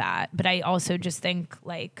part of that. But I also just think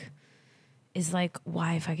like, is like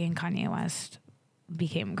why fucking Kanye West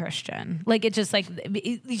became Christian. Like it just like, do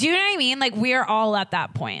you know what I mean? Like we're all at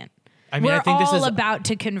that point. I mean, We're I think this all is about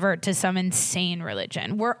to convert to some insane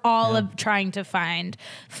religion. We're all trying to find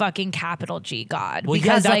fucking capital G God. Well,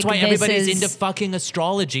 because, yeah, that's like, why this everybody's is- into fucking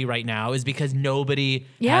astrology right now, is because nobody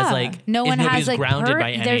yeah, has like no one nobody's has like grounded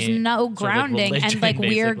by any there's no sort of, like, grounding, and religion, like we're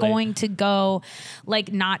basically. going to go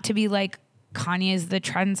like not to be like Kanye is the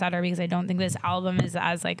trendsetter because I don't think this album is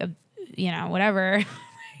as like a whatever.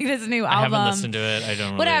 This new I album. haven't listened to it. I don't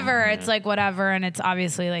really, Whatever. yeah. It's like whatever, and it's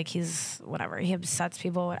obviously like he's whatever. He upsets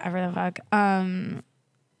people, whatever the fuck.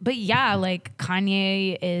 But yeah, like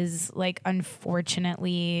Kanye is like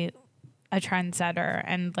unfortunately a trendsetter,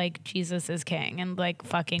 and like Jesus is king, and like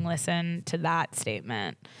fucking listen to that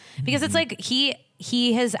statement because it's like he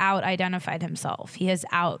has out identified himself. He has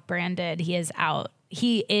out branded. He is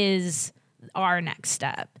our next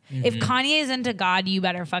step. If Kanye is into God, you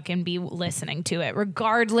better fucking be listening to it,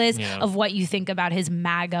 regardless of what you think about his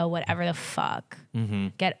MAGA, whatever the fuck.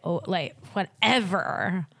 Like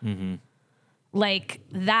whatever. Like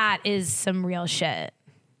that is some real shit.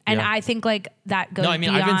 And Yeah. I think like that goes No, I mean,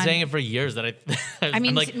 beyond I've been saying it for years that I'm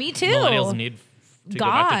mean, like, me too. Millennials need to go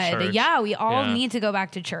back to God. church. Yeah, we all Yeah. need to go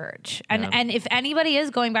back to church. And Yeah. and if anybody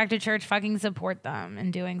is going back to church, fucking support them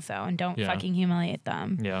in doing so, and don't Yeah. fucking humiliate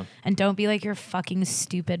them. Yeah. And don't be like your fucking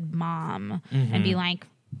stupid mom and be like,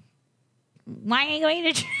 why are you going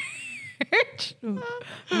to church?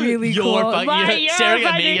 Really You're cool. you're staring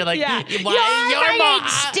at me. You're like, why? You're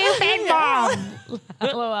stupid mom.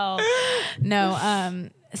 LOL. No,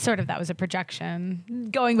 sort of that was a projection.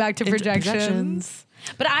 Going back to projections.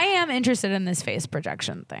 But I am interested in this face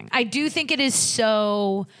projection thing. I do think it is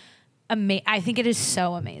so I think it is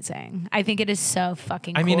so amazing. I think it is so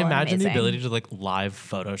fucking cool. I mean, imagine and the amazing. ability to like live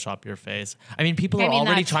Photoshop your face. I mean, people are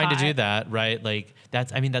already that's trying to do hot. that, right? Like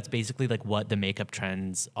that's basically like what the makeup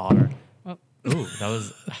trends are. Ooh, that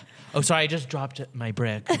was. Oh, sorry, I just dropped my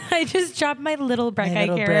brick. I just dropped my little brick My I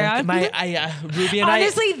little carry brick. around. Ruby and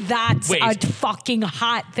Honestly, that's Wait. a fucking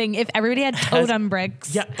hot thing. If everybody had totem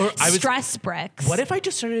bricks, Yeah, or I was- stress bricks. What if I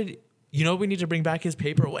just started? You know, what we need to bring back his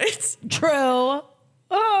paperweights. True.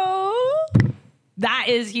 Oh, that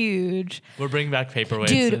is huge, We're bringing back paperweights,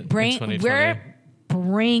 dude. in 2020. We're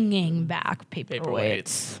bringing back paperweights.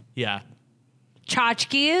 Paperweights. Yeah,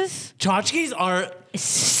 Tchotchkes tchotchkes are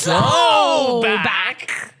so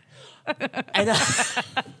back. And,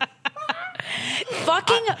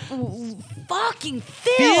 fucking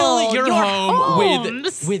fill your home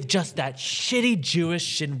homes. with just that shitty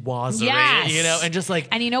Jewish chinoiserie, Yes. you know, and just like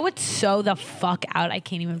And you know what's so the fuck out? I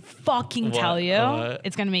can't even fucking What? tell you. What?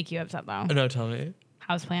 It's gonna make you upset though. no, tell me.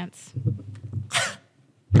 Houseplants.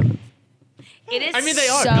 It is. I mean, they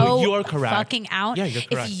are. So No, you are correct. Fucking out. Yeah, you're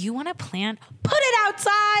correct. If you want to plant, put it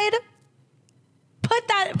outside. Put it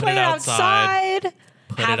it outside. outside.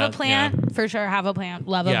 Put Have it a out- plant for sure. Have a plant.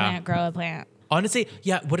 Love a Yeah. plant. Grow a plant. Honestly,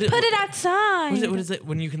 yeah. Put it outside. What is it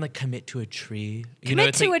when you can like commit to a tree? Commit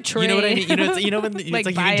it's to like, a tree. You know what I mean? You know when it's Like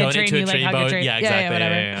like buy you a can tree donate to a and you, tree. like, hug a tree. Yeah, Yeah, exactly.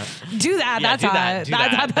 whatever. Yeah. Do that. Yeah, That's do hot. that. Do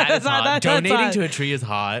that. That is hot. That's Donating hot. to a tree is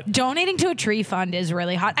hot. Donating to a tree fund is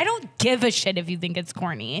really hot. I don't give a shit if you think it's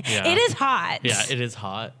corny. Yeah. It is hot. Yeah, it is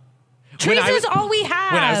hot. Trees When I is was- all we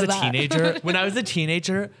have. When I was a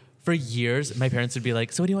teenager, for years, my parents would be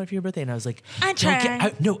like, "So what do you want for your birthday?" And I was like, A "Don't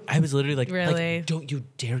tree." I was literally like, Really? "Don't you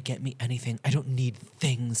dare get me anything. I don't need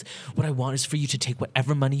things. What I want is for you to take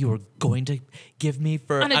whatever money you are going to give me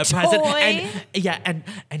for On a present toy? and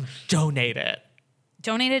donate it."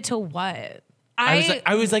 Donate it to what?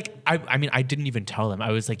 I was like, I didn't even tell them.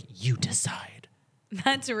 I was like, "You decide."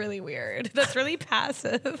 That's really weird. That's really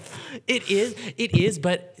passive. It is,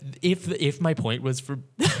 but if my point was for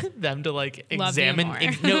them to like Love you examine, more.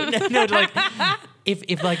 no, to like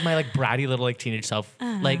if like my like bratty little like teenage self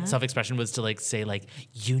Uh-huh. like self expression was to like say like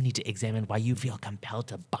you need to examine why you feel compelled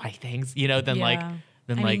to buy things, you know, then Yeah. like then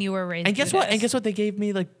I mean, like you were raised and guess through what? And this. guess what? They gave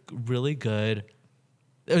me like really good,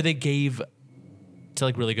 or they gave to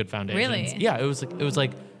like really good foundations. Really? Yeah, it was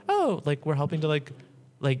like oh like we're helping to like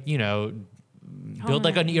you know. Build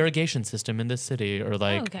like an irrigation system in this city, or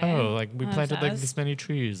like Okay. like we That's planted like us. this many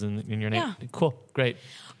trees in your name. Yeah. Cool, great.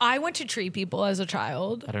 I went to tree people as a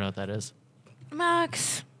child. I don't know what that is.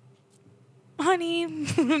 Max, honey,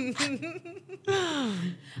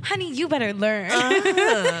 honey, you better learn.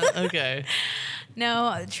 Okay.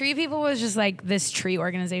 No, tree people was just like this tree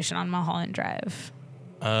organization on Mulholland Drive.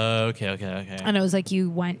 Okay. And it was like you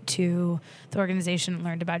went to the organization and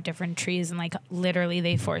learned about different trees, and like literally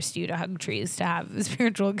they forced you to hug trees to have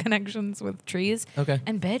spiritual connections with trees. Okay.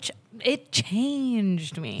 And bitch, it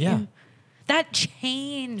changed me. Yeah. That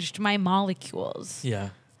changed my molecules. Yeah.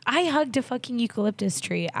 I hugged a fucking eucalyptus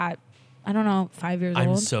tree at, I don't know, 5 years I'm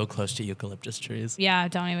old. so close to eucalyptus trees. Yeah,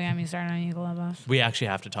 don't even get me started on eucalyptus. We actually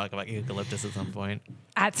have to talk about eucalyptus at some point.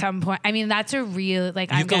 At some point. I mean, that's a real,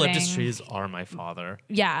 like, Eucalyptus I'm getting, trees are my father.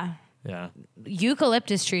 Yeah. Yeah.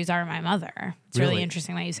 Eucalyptus trees are my mother. It's really, Really?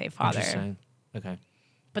 interesting that you say father. Interesting. Okay.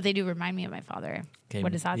 But they do remind me of my father. Okay.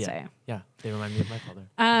 What does that yeah. say? Yeah, they remind me of my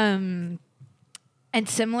father. And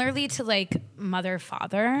similarly to like mother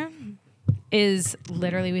father is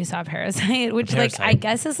literally we saw Parasite, which like I Parasite.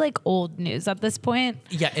 guess is like old news at this point.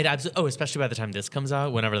 Yeah, it absolutely. Oh, especially by the time this comes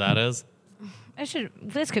out, whenever that is.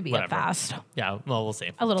 This could be Whatever. up fast. Yeah. Well, we'll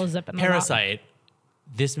see. A little zip in the Parasite.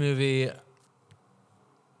 This movie,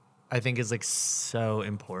 I think, is like so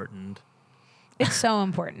important. It's so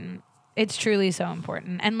important. It's truly so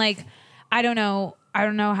important. And like, I don't know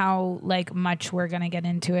how like much we're gonna get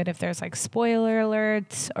into it if there's like spoiler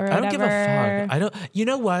alerts or whatever. I don't give a fuck. I don't. You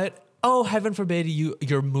know what? Oh, heaven forbid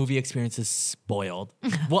your movie experience is spoiled.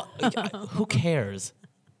 What? Who cares?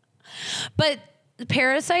 But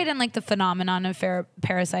Parasite and like the phenomenon of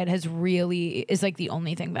Parasite is like the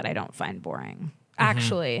only thing that I don't find boring.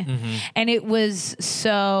 Actually. And it was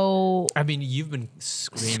so I mean, you've been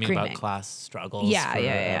screaming about class struggles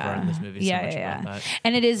forever in this movie. So much about that.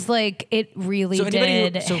 And it is like it really So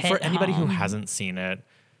did. for anybody who home. hasn't seen it,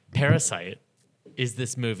 Parasite is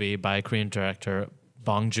this movie by Korean director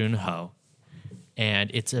Bong Joon-ho, and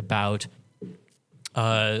it's about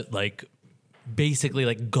like basically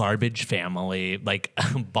like garbage family, like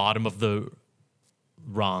bottom of the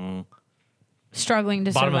rung, Struggling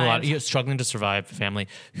to bottom survive. of the lot, yeah, struggling to survive family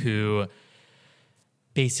who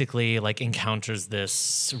basically like encounters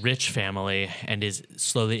this rich family and is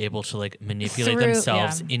slowly able to like manipulate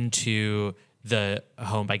themselves into the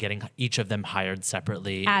home by getting each of them hired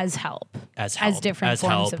separately as help. as different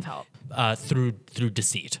forms of help. through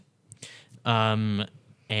deceit.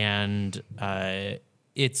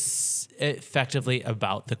 It's effectively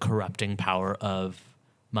about the corrupting power of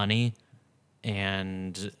money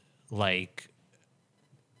and like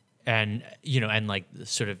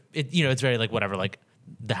sort of it, it's very like whatever, like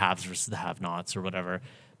the haves versus the have-nots or whatever,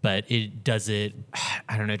 but it does it,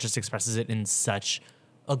 I don't know, it just expresses it in such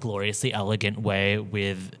a gloriously elegant way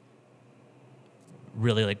with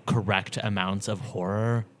really like correct amounts of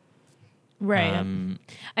horror. Right. I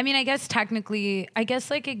mean, I guess technically,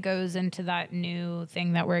 like it goes into that new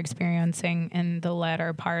thing that we're experiencing in the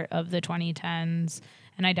latter part of the 2010s.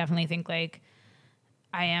 And I definitely think like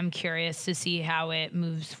I am curious to see how it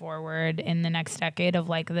moves forward in the next decade of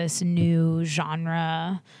like this new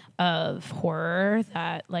genre of horror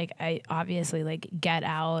that like I obviously like Get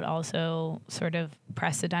Out also sort of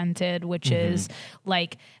precedented, which is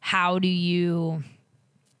like, how do you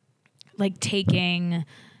like taking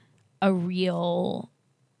a real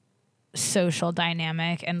social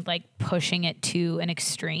dynamic and like pushing it to an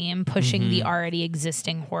extreme, pushing the already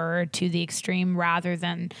existing horror to the extreme rather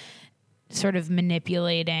than sort of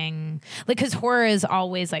manipulating, like, because horror is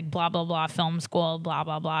always like blah blah blah film school, blah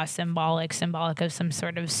blah blah, symbolic of some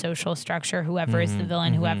sort of social structure, whoever is the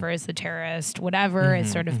villain, whoever is the terrorist, whatever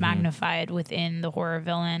is sort of magnified within the horror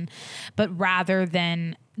villain. But rather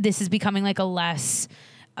than, this is becoming like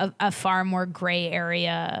a far more gray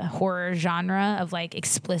area horror genre of like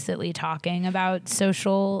explicitly talking about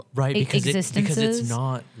social existences. Because it's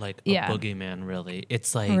not like a boogeyman really.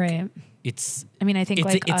 It's like it's. I mean, I think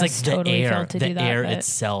like us like totally failed to do that. The air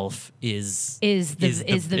itself is the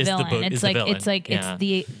villain. It's like villain. it's like it's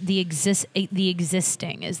the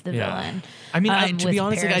existing is the villain. I mean, to be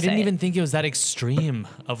honest, like I didn't even think it was that extreme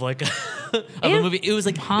of like of a movie. It was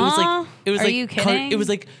like Are you kidding? It was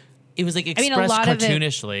like expressed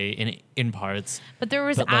cartoonishly in parts. But there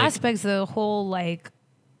was but like, aspects of the whole like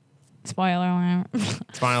spoiler alert.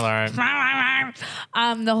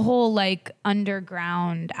 The whole like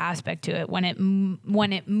underground aspect to it when it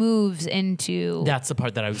moves into, that's the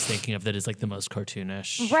part that I was thinking of that is like the most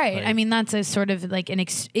cartoonish. Right. Like, I mean, that's a sort of like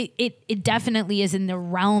it definitely is in the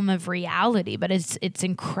realm of reality, but it's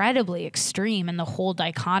incredibly extreme, and the whole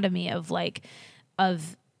dichotomy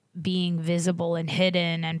of being visible and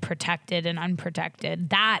hidden and protected and unprotected.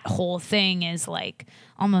 That whole thing is like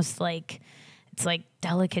almost like it's like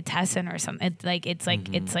delicatessen or something. It's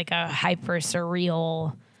like a hyper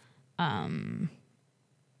surreal.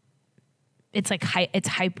 It's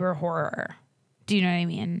hyper horror. Do you know what I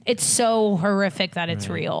mean? It's so horrific that it's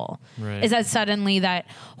real. Right. Is that suddenly that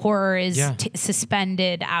horror is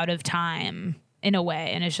suspended out of time in a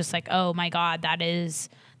way, and it's just like, oh my God, that is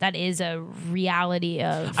a reality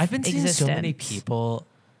of I've been seeing existence. so many people.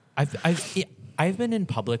 I've been in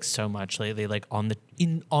public so much lately, like on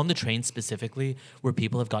the train specifically, where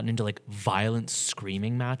people have gotten into like violent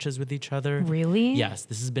screaming matches with each other. Really? Yes,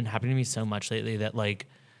 this has been happening to me so much lately that like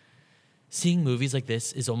seeing movies like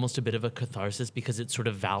this is almost a bit of a catharsis because it sort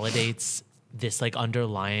of validates this like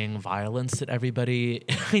underlying violence that everybody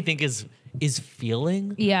I think is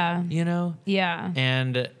feeling. Yeah. You know? Yeah.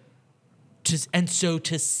 And so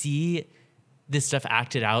to see this stuff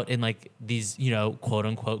acted out in like these, quote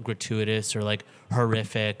unquote gratuitous or like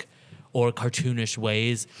horrific or cartoonish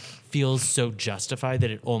ways feels so justified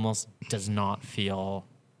that it almost does not feel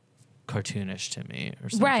cartoonish to me or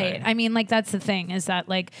something. Right. I mean, like that's the thing is that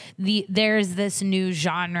like there's this new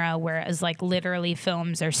genre whereas like literally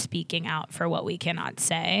films are speaking out for what we cannot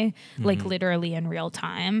say, like literally in real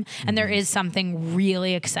time. And there is something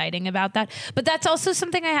really exciting about that. But that's also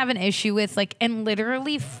something I have an issue with, like, and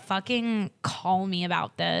literally fucking call me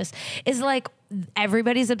about this, is like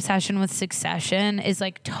everybody's obsession with Succession is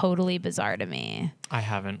like totally bizarre to me. I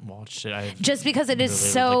haven't watched it. Just because it is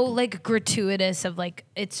really so like gratuitous of like,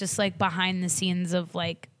 it's just like behind the scenes of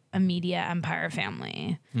like a media empire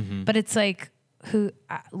family. But it's like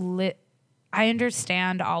I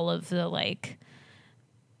understand all of the like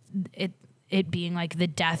it being like the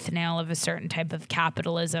death knell of a certain type of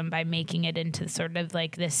capitalism by making it into sort of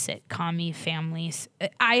like this sitcom-y family.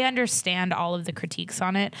 I understand all of the critiques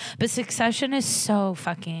on it, but Succession is so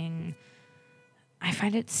fucking I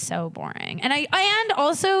find it so boring. And and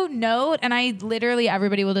also note, and I literally,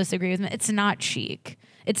 everybody will disagree with me, it's not chic.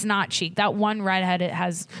 It's not chic. That one redhead, it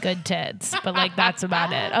has good tits, but like that's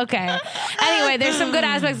about it. Okay. Anyway, there's some good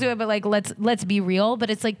aspects to it, but like let's be real.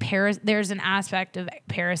 But it's like there's an aspect of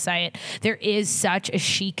Parasite. There is such a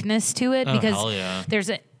chicness to it because hell yeah.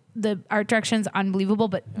 The art direction's unbelievable,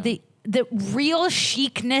 but the real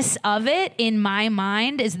chicness of it in my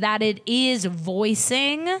mind is that it is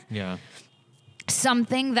voicing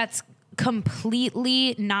something that's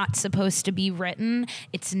completely not supposed to be written.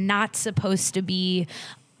 It's not supposed to be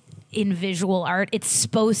in visual art. It's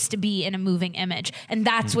supposed to be in a moving image. And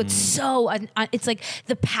that's what's so, it's like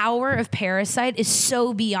the power of Parasite is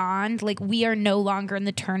so beyond, like we are no longer in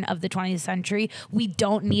the turn of the 20th century. We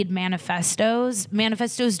don't need manifestos.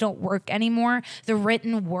 Manifestos don't work anymore. The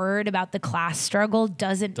written word about the class struggle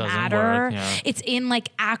doesn't matter. Work, yeah. It's in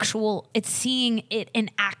like it's seeing it in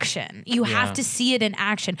action. You have to see it in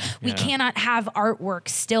action. We cannot have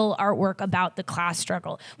still artwork about the class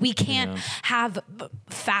struggle. We can't have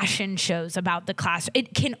fashion shows about the class.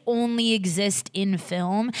 It can only exist in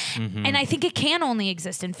film. And I think it can only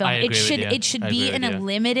exist in film. It should be in a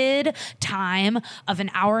limited time of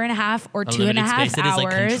an hour and a half or 2.5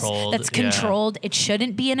 hours. That's controlled. It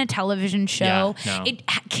shouldn't be in a television show. Yeah, no. It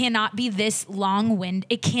cannot be this long-winded.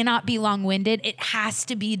 It cannot be long-winded. It has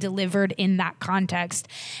to be delivered in that context.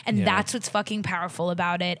 And that's what's fucking powerful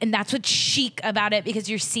about it. And that's what's chic about it, because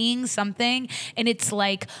you're seeing something and it's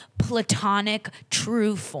like platonic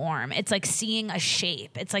true form. It's like seeing a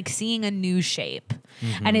shape. It's like seeing a new shape.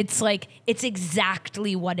 And it's like, it's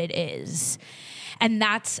exactly what it is. And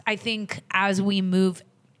that's, I think, as we move,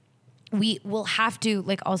 we will have to,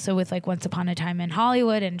 like also with like Once Upon a Time in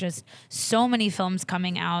Hollywood and just so many films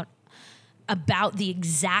coming out about the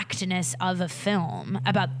exactness of a film,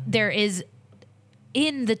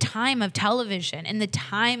 in the time of television, in the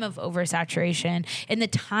time of oversaturation, in the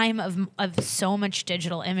time of so much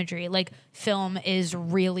digital imagery, like film is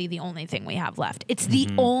really the only thing we have left. It's the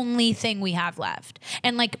only thing we have left.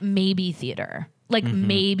 And like maybe theater. Like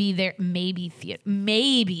maybe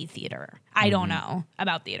theater. I don't know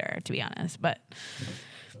about theater, to be honest, but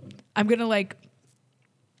I'm gonna like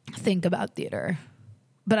think about theater.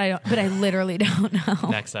 But I literally don't know.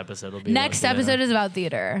 Next episode will be is about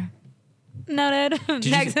theater. Noted. Did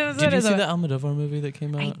you see the Almodovar movie that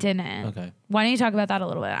came out? I didn't. Okay. Why don't you talk about that a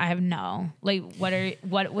little bit? I have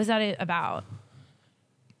what was that about?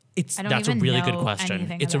 That's a really good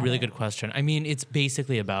question. It's a really good question. I mean, it's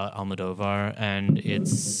basically about Almodovar, and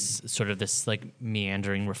it's sort of this like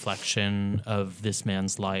meandering reflection of this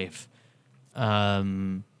man's life,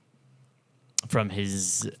 from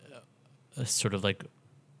his sort of like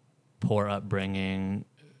poor upbringing,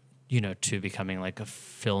 to becoming like a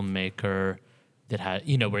filmmaker that had,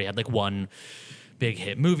 where he had like one big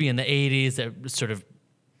hit movie in the 80s that sort of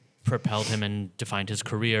propelled him and defined his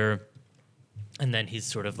career. And then he's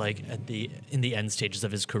sort of like in the end stages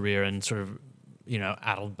of his career and sort of,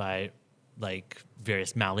 addled by like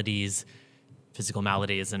various maladies, physical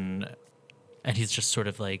maladies. And he's just sort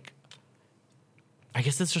of like, I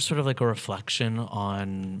guess it's just sort of like a reflection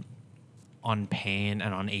on pain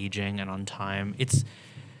and on aging and on time. It's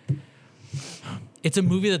a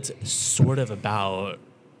movie that's sort of about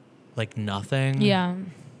like nothing. Yeah.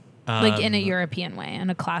 Like in a European way, in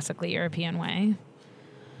a classically European way.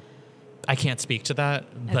 I can't speak to that,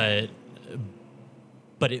 but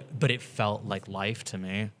it felt like life to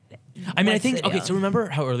me. I mean, I think, okay, so remember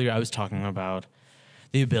how earlier I was talking about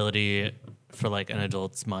the ability for like an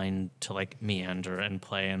adult's mind to like meander and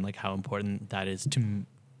play, and like how important that is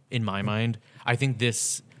in my mind. I think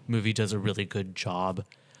this movie does a really good job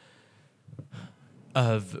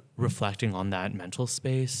of reflecting on that mental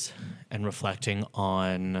space and reflecting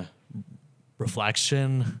on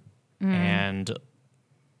reflection and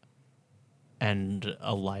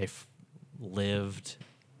a life lived,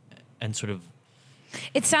 and sort of.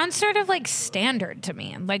 It sounds sort of like standard to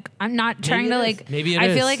me. Like I'm not trying to like. Maybe it I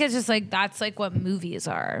is. feel like it's just like that's like what movies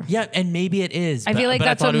are. Yeah, and maybe it is. I feel like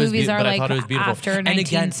that's what movies are like after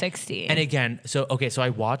 1960. And again, so I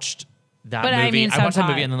watched that but movie. I mean, I watched that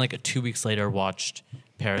movie, and then like 2 weeks later, watched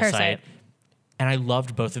Parasite. And I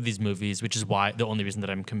loved both of these movies, which is why the only reason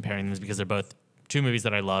that I'm comparing them is because they're both two movies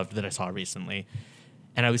that I loved that I saw recently.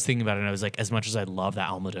 And I was thinking about it, and I was like, as much as I love that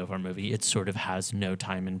Almodovar movie, it sort of has no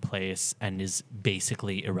time and place and is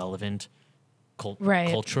basically irrelevant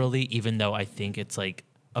culturally, even though I think it's like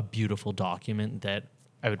a beautiful document that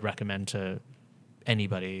I would recommend to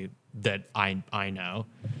anybody that I know.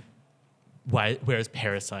 Whereas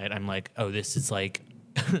Parasite, I'm like, oh, this is like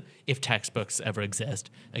if textbooks ever exist,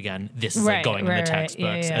 again, this is like going in the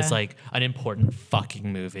textbooks Yeah. as like an important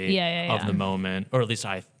fucking movie Yeah. of the moment, or at least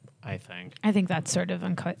I think. I think that's sort of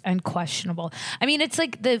unquestionable. I mean, it's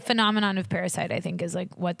like the phenomenon of Parasite, I think, is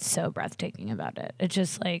like what's so breathtaking about it. It's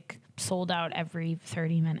just like sold out every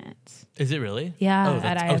 30 minutes. Is it really? Yeah, Oh,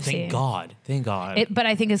 at oh, IFC. thank God. Thank God. But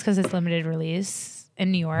I think it's because it's limited release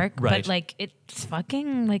in New York. Right. But like it's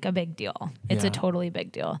fucking like a big deal. It's Yeah. a totally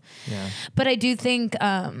big deal. yeah. But I do think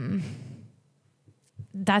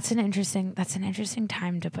that's an interesting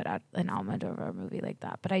time to put out an Almodovar movie like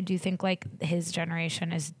that. But I do think like his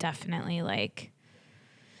generation is definitely like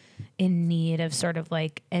in need of sort of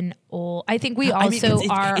like an old. I think we also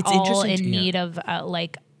are it's all interesting in to- yeah. need of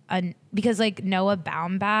like because like Noah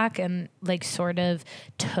Baumbach and like sort of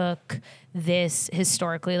took this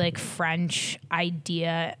historically like French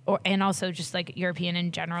idea and also just like European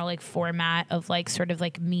in general like format of like sort of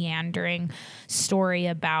like meandering story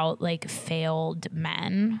about like failed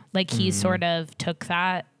men. Like he sort of took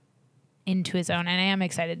that into his own, and I am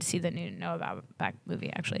excited to see the new Noah Baumbach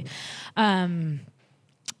movie actually.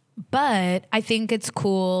 But I think it's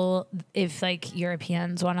cool if like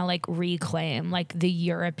Europeans want to like reclaim like the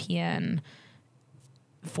European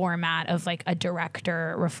format of like a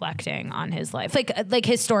director reflecting on his life. Like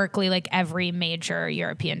historically, like every major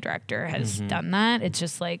European director has done that. It's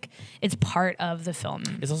just like it's part of the film.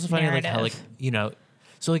 It's also funny like how like, you know,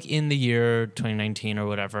 so like in the year 2019 or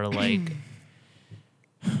whatever, like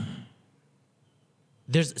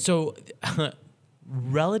there's so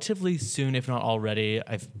relatively soon, if not already,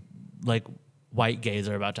 I've like white gays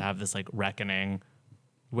are about to have this like reckoning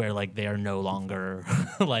where like they are no longer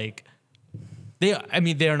like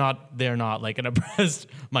they're not like an oppressed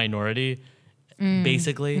minority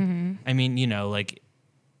basically. I mean, you know, like,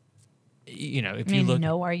 you know, if you look,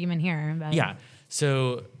 no argument here about yeah.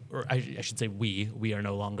 So, or I should say we are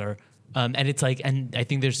no longer. And it's like, and I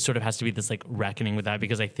think there's sort of has to be this like reckoning with that,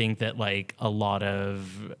 because I think that like a lot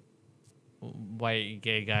of white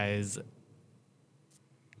gay guys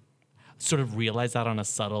sort of realize that on a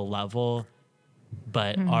subtle level,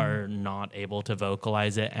 but are not able to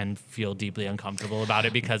vocalize it and feel deeply uncomfortable about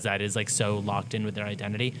it because that is like so locked in with their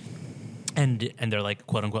identity and their like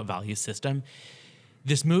quote unquote value system.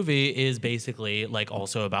 This movie is basically like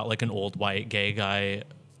also about like an old white gay guy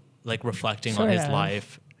like reflecting on his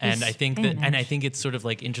life. And I think that, and I think it's sort of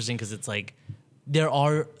like interesting because it's like there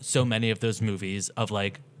are so many of those movies of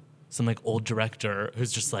like some like old director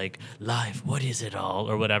who's just like, life, what is it all,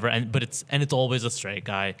 or whatever, and it's always a straight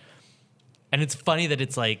guy. And it's funny that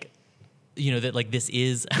it's like, you know, that like this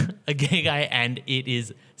is a gay guy and it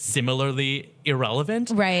is similarly irrelevant.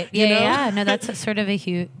 right. you know? Yeah. No, that's sort of a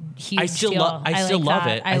huge I still deal. love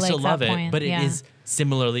it. I still love it, but it is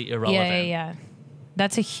similarly irrelevant. Yeah.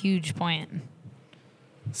 That's a huge point.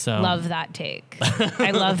 So Love that take.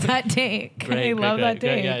 I love that take. Great, I love that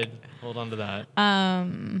take. Yeah, hold on to that.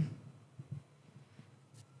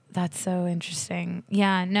 That's so interesting.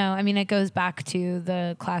 Yeah, no, I mean, it goes back to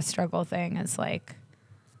the class struggle thing. It's like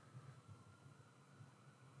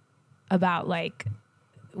about like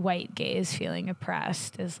white gays feeling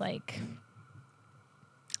oppressed is like,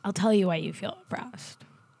 I'll tell you why you feel oppressed.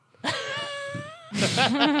 It's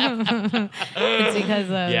because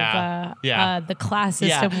of the class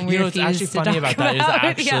system we you know what's refuse actually to funny talk about that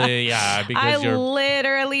is actually because I you're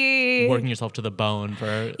literally working yourself to the bone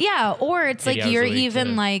for or it's 80 like hours you're a week even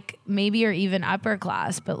to- like maybe you're even upper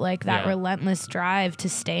class, but like that Yeah. relentless drive to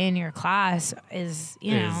stay in your class is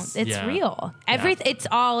it's yeah. real. It's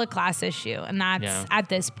all a class issue, and that's Yeah. at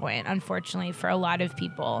this point, unfortunately, for a lot of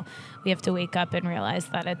people, we have to wake up and realize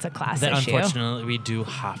that it's a class that. issue. Unfortunately, we do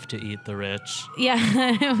have to eat the rich. Yeah,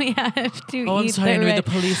 we have to Oh, I'm eat sorry, the anyway, rich.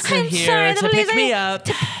 the police are I'm here sorry, to the police pick are me here up.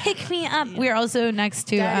 To pick me up. We're also next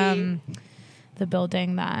to the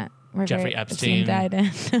building that Jeffrey Epstein died in.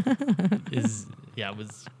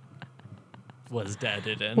 was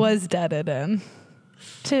deaded in. Was deaded in.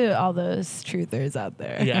 To all those truthers out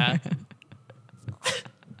there. Yeah.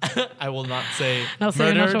 I will not say I'll say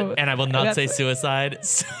murdered, initial- and I will not say That's- suicide.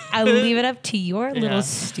 I'll leave it up to your Yeah. little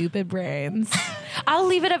stupid brains. I'll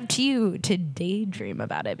leave it up to you to daydream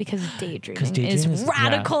about it, because daydreaming daydreaming is is-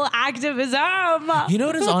 radical activism. You know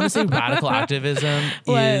what is honestly radical activism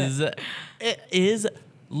What? is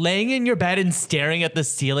laying in your bed and staring at the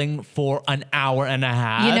ceiling for an hour and a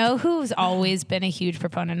half. You know who's always been a huge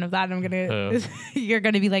proponent of that? I'm gonna. Who? You're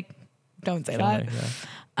gonna be like, don't say that.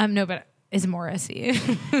 Yeah. No, but is Morrissey.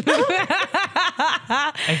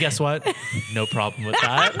 And guess what? No problem with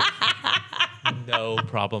that. No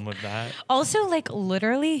problem with that. Also, like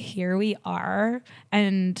literally, here we are,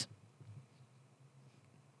 and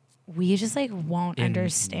we just like won't In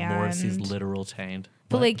understand. Morrissey's literal taint.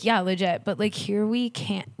 But What? like, yeah, legit. But like here we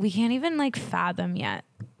can't even like fathom yet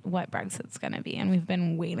what Brexit's gonna be. And we've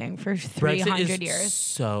been waiting for 300 Brexit is years.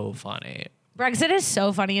 so funny. Brexit is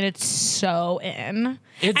so funny and it's so in.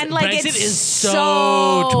 It's- and like Brexit it's is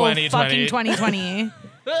so 2020. fucking 2020.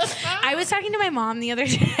 I was talking to my mom the other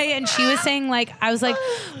day and she was saying like, I was like,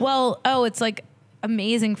 well, it's like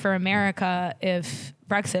amazing for America if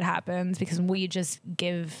Brexit happens because we just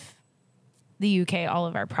give the UK all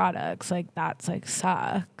of our products. Like that's like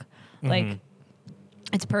suck. Like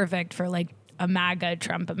it's perfect for like a MAGA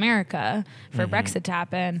Trump America for Brexit to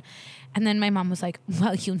happen. And then my mom was like,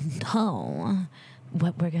 well, you know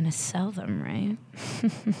what we're going to sell them, right?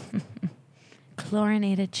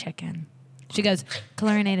 Chlorinated chicken. She goes,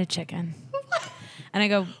 chlorinated chicken. And I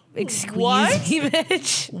go, excuse What? me,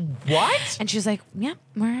 bitch. What? And she's like, yeah,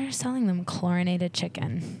 we're selling them chlorinated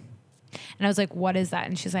chicken. And I was like, what is that?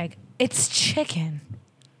 And she's like, it's chicken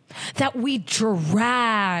that we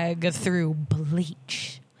drag through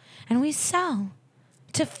bleach and we sell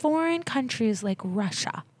to foreign countries like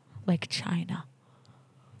Russia, like China.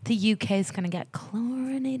 The UK is going to get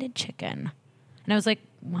chlorinated chicken. And I was like,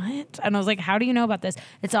 what? And I was like, how do you know about this?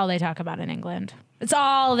 It's all they talk about in England. It's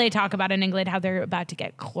all they talk about in England, how they're about to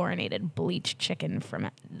get chlorinated bleached chicken from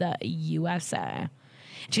the USA.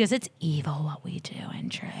 She goes, it's evil what we do in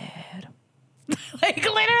trade. Like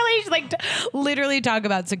literally, literally talk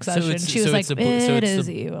about Succession. She was like, it is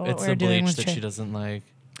evil what It's we're the doing bleach with that she trade. doesn't like.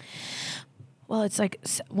 Well, it's like,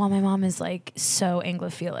 well, my mom is like so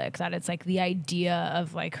Anglophilic that it's like the idea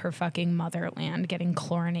of like her fucking motherland getting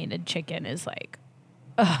chlorinated chicken is like,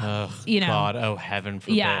 Ugh, you know. God, oh heaven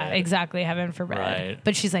forbid. yeah, exactly, heaven forbid. Right.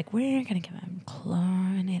 But she's like, we're gonna give him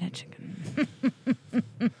chlorinated chicken.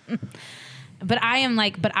 But I am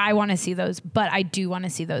like, but I want to see those. But I do want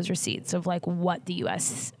to see those receipts of like what the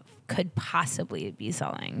U.S. could possibly be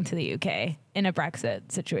selling to the UK in a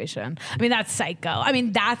Brexit situation. I mean, that's psycho. I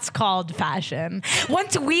mean, that's called fashion.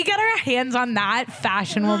 Once we get our hands on that,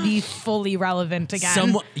 fashion will be fully relevant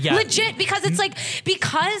again. Yeah. Legit, because it's like,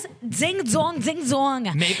 because zing zong, zing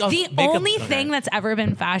zong. The make a- only okay. thing that's ever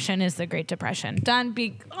been fashion is the Great Depression. Done.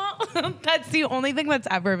 That's the only thing that's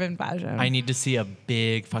ever been fashion. I need to see a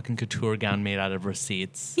big fucking couture gown made out of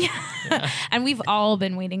receipts. Yeah. And we've all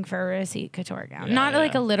been waiting for a receipt couture gown. Yeah, Not yeah.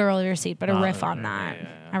 like a literal receipt, but a riff on yeah, that. yeah, yeah.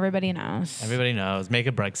 Everybody knows. Everybody knows. Make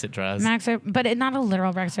a Brexit dress. But not a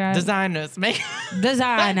literal Brexit dress. Designers, make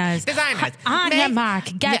Designers. Designers. On your mark.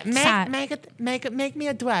 Get set. make me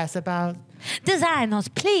a dress about. Designers,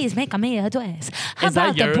 please make me a dress. How Is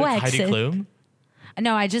that about the your Heidi Brexit? Klum?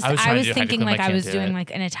 No, I I was trying to was do Heidi thinking Klum, like I I can't was do doing it.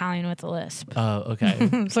 like an Italian with a lisp. Oh,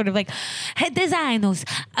 okay. Sort of like, hey, designers,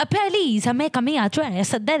 please make me a dress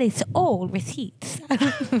that is all receipts.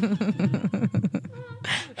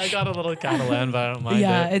 I got a little Catalan, but I don't mind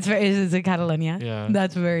Yeah, it. it's a Catalonia. Yeah.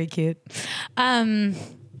 That's very cute. Catalan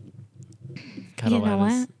You know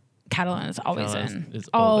is- what? Catalan is always Catalan in. is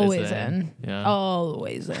always Always in. in. Yeah.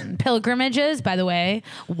 Always in. Pilgrimages, by the way,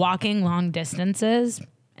 walking long distances.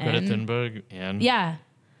 Greta in. Thunberg and Yeah.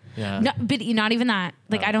 yeah. No, but not even that.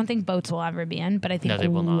 Like, No. I don't think boats will ever be in, but I think No, they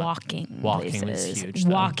will not. walking Walking is places, huge, though.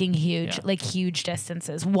 walking huge, Yeah. like huge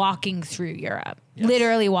distances, walking through Europe, Yes.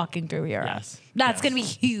 literally walking through Europe. Yes. That's Yes. going to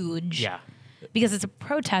be huge. Yeah. Because it's a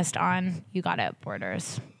protest on, you got it,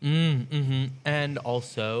 borders. And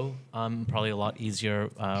also, probably a lot easier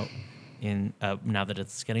in now that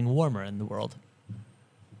it's getting warmer in the world.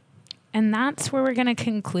 And that's where we're going to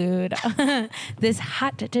conclude this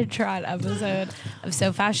hot to trot episode of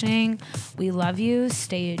So Fashioning. We love you.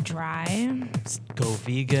 Stay dry. Go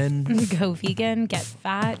vegan. Go vegan. Get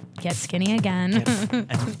fat. Get skinny again.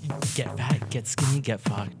 Get fat, get skinny, get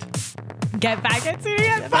fucked. Get fat. Get skinny.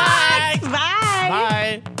 Get Bye. fucked.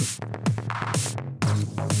 Bye.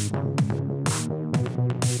 Bye.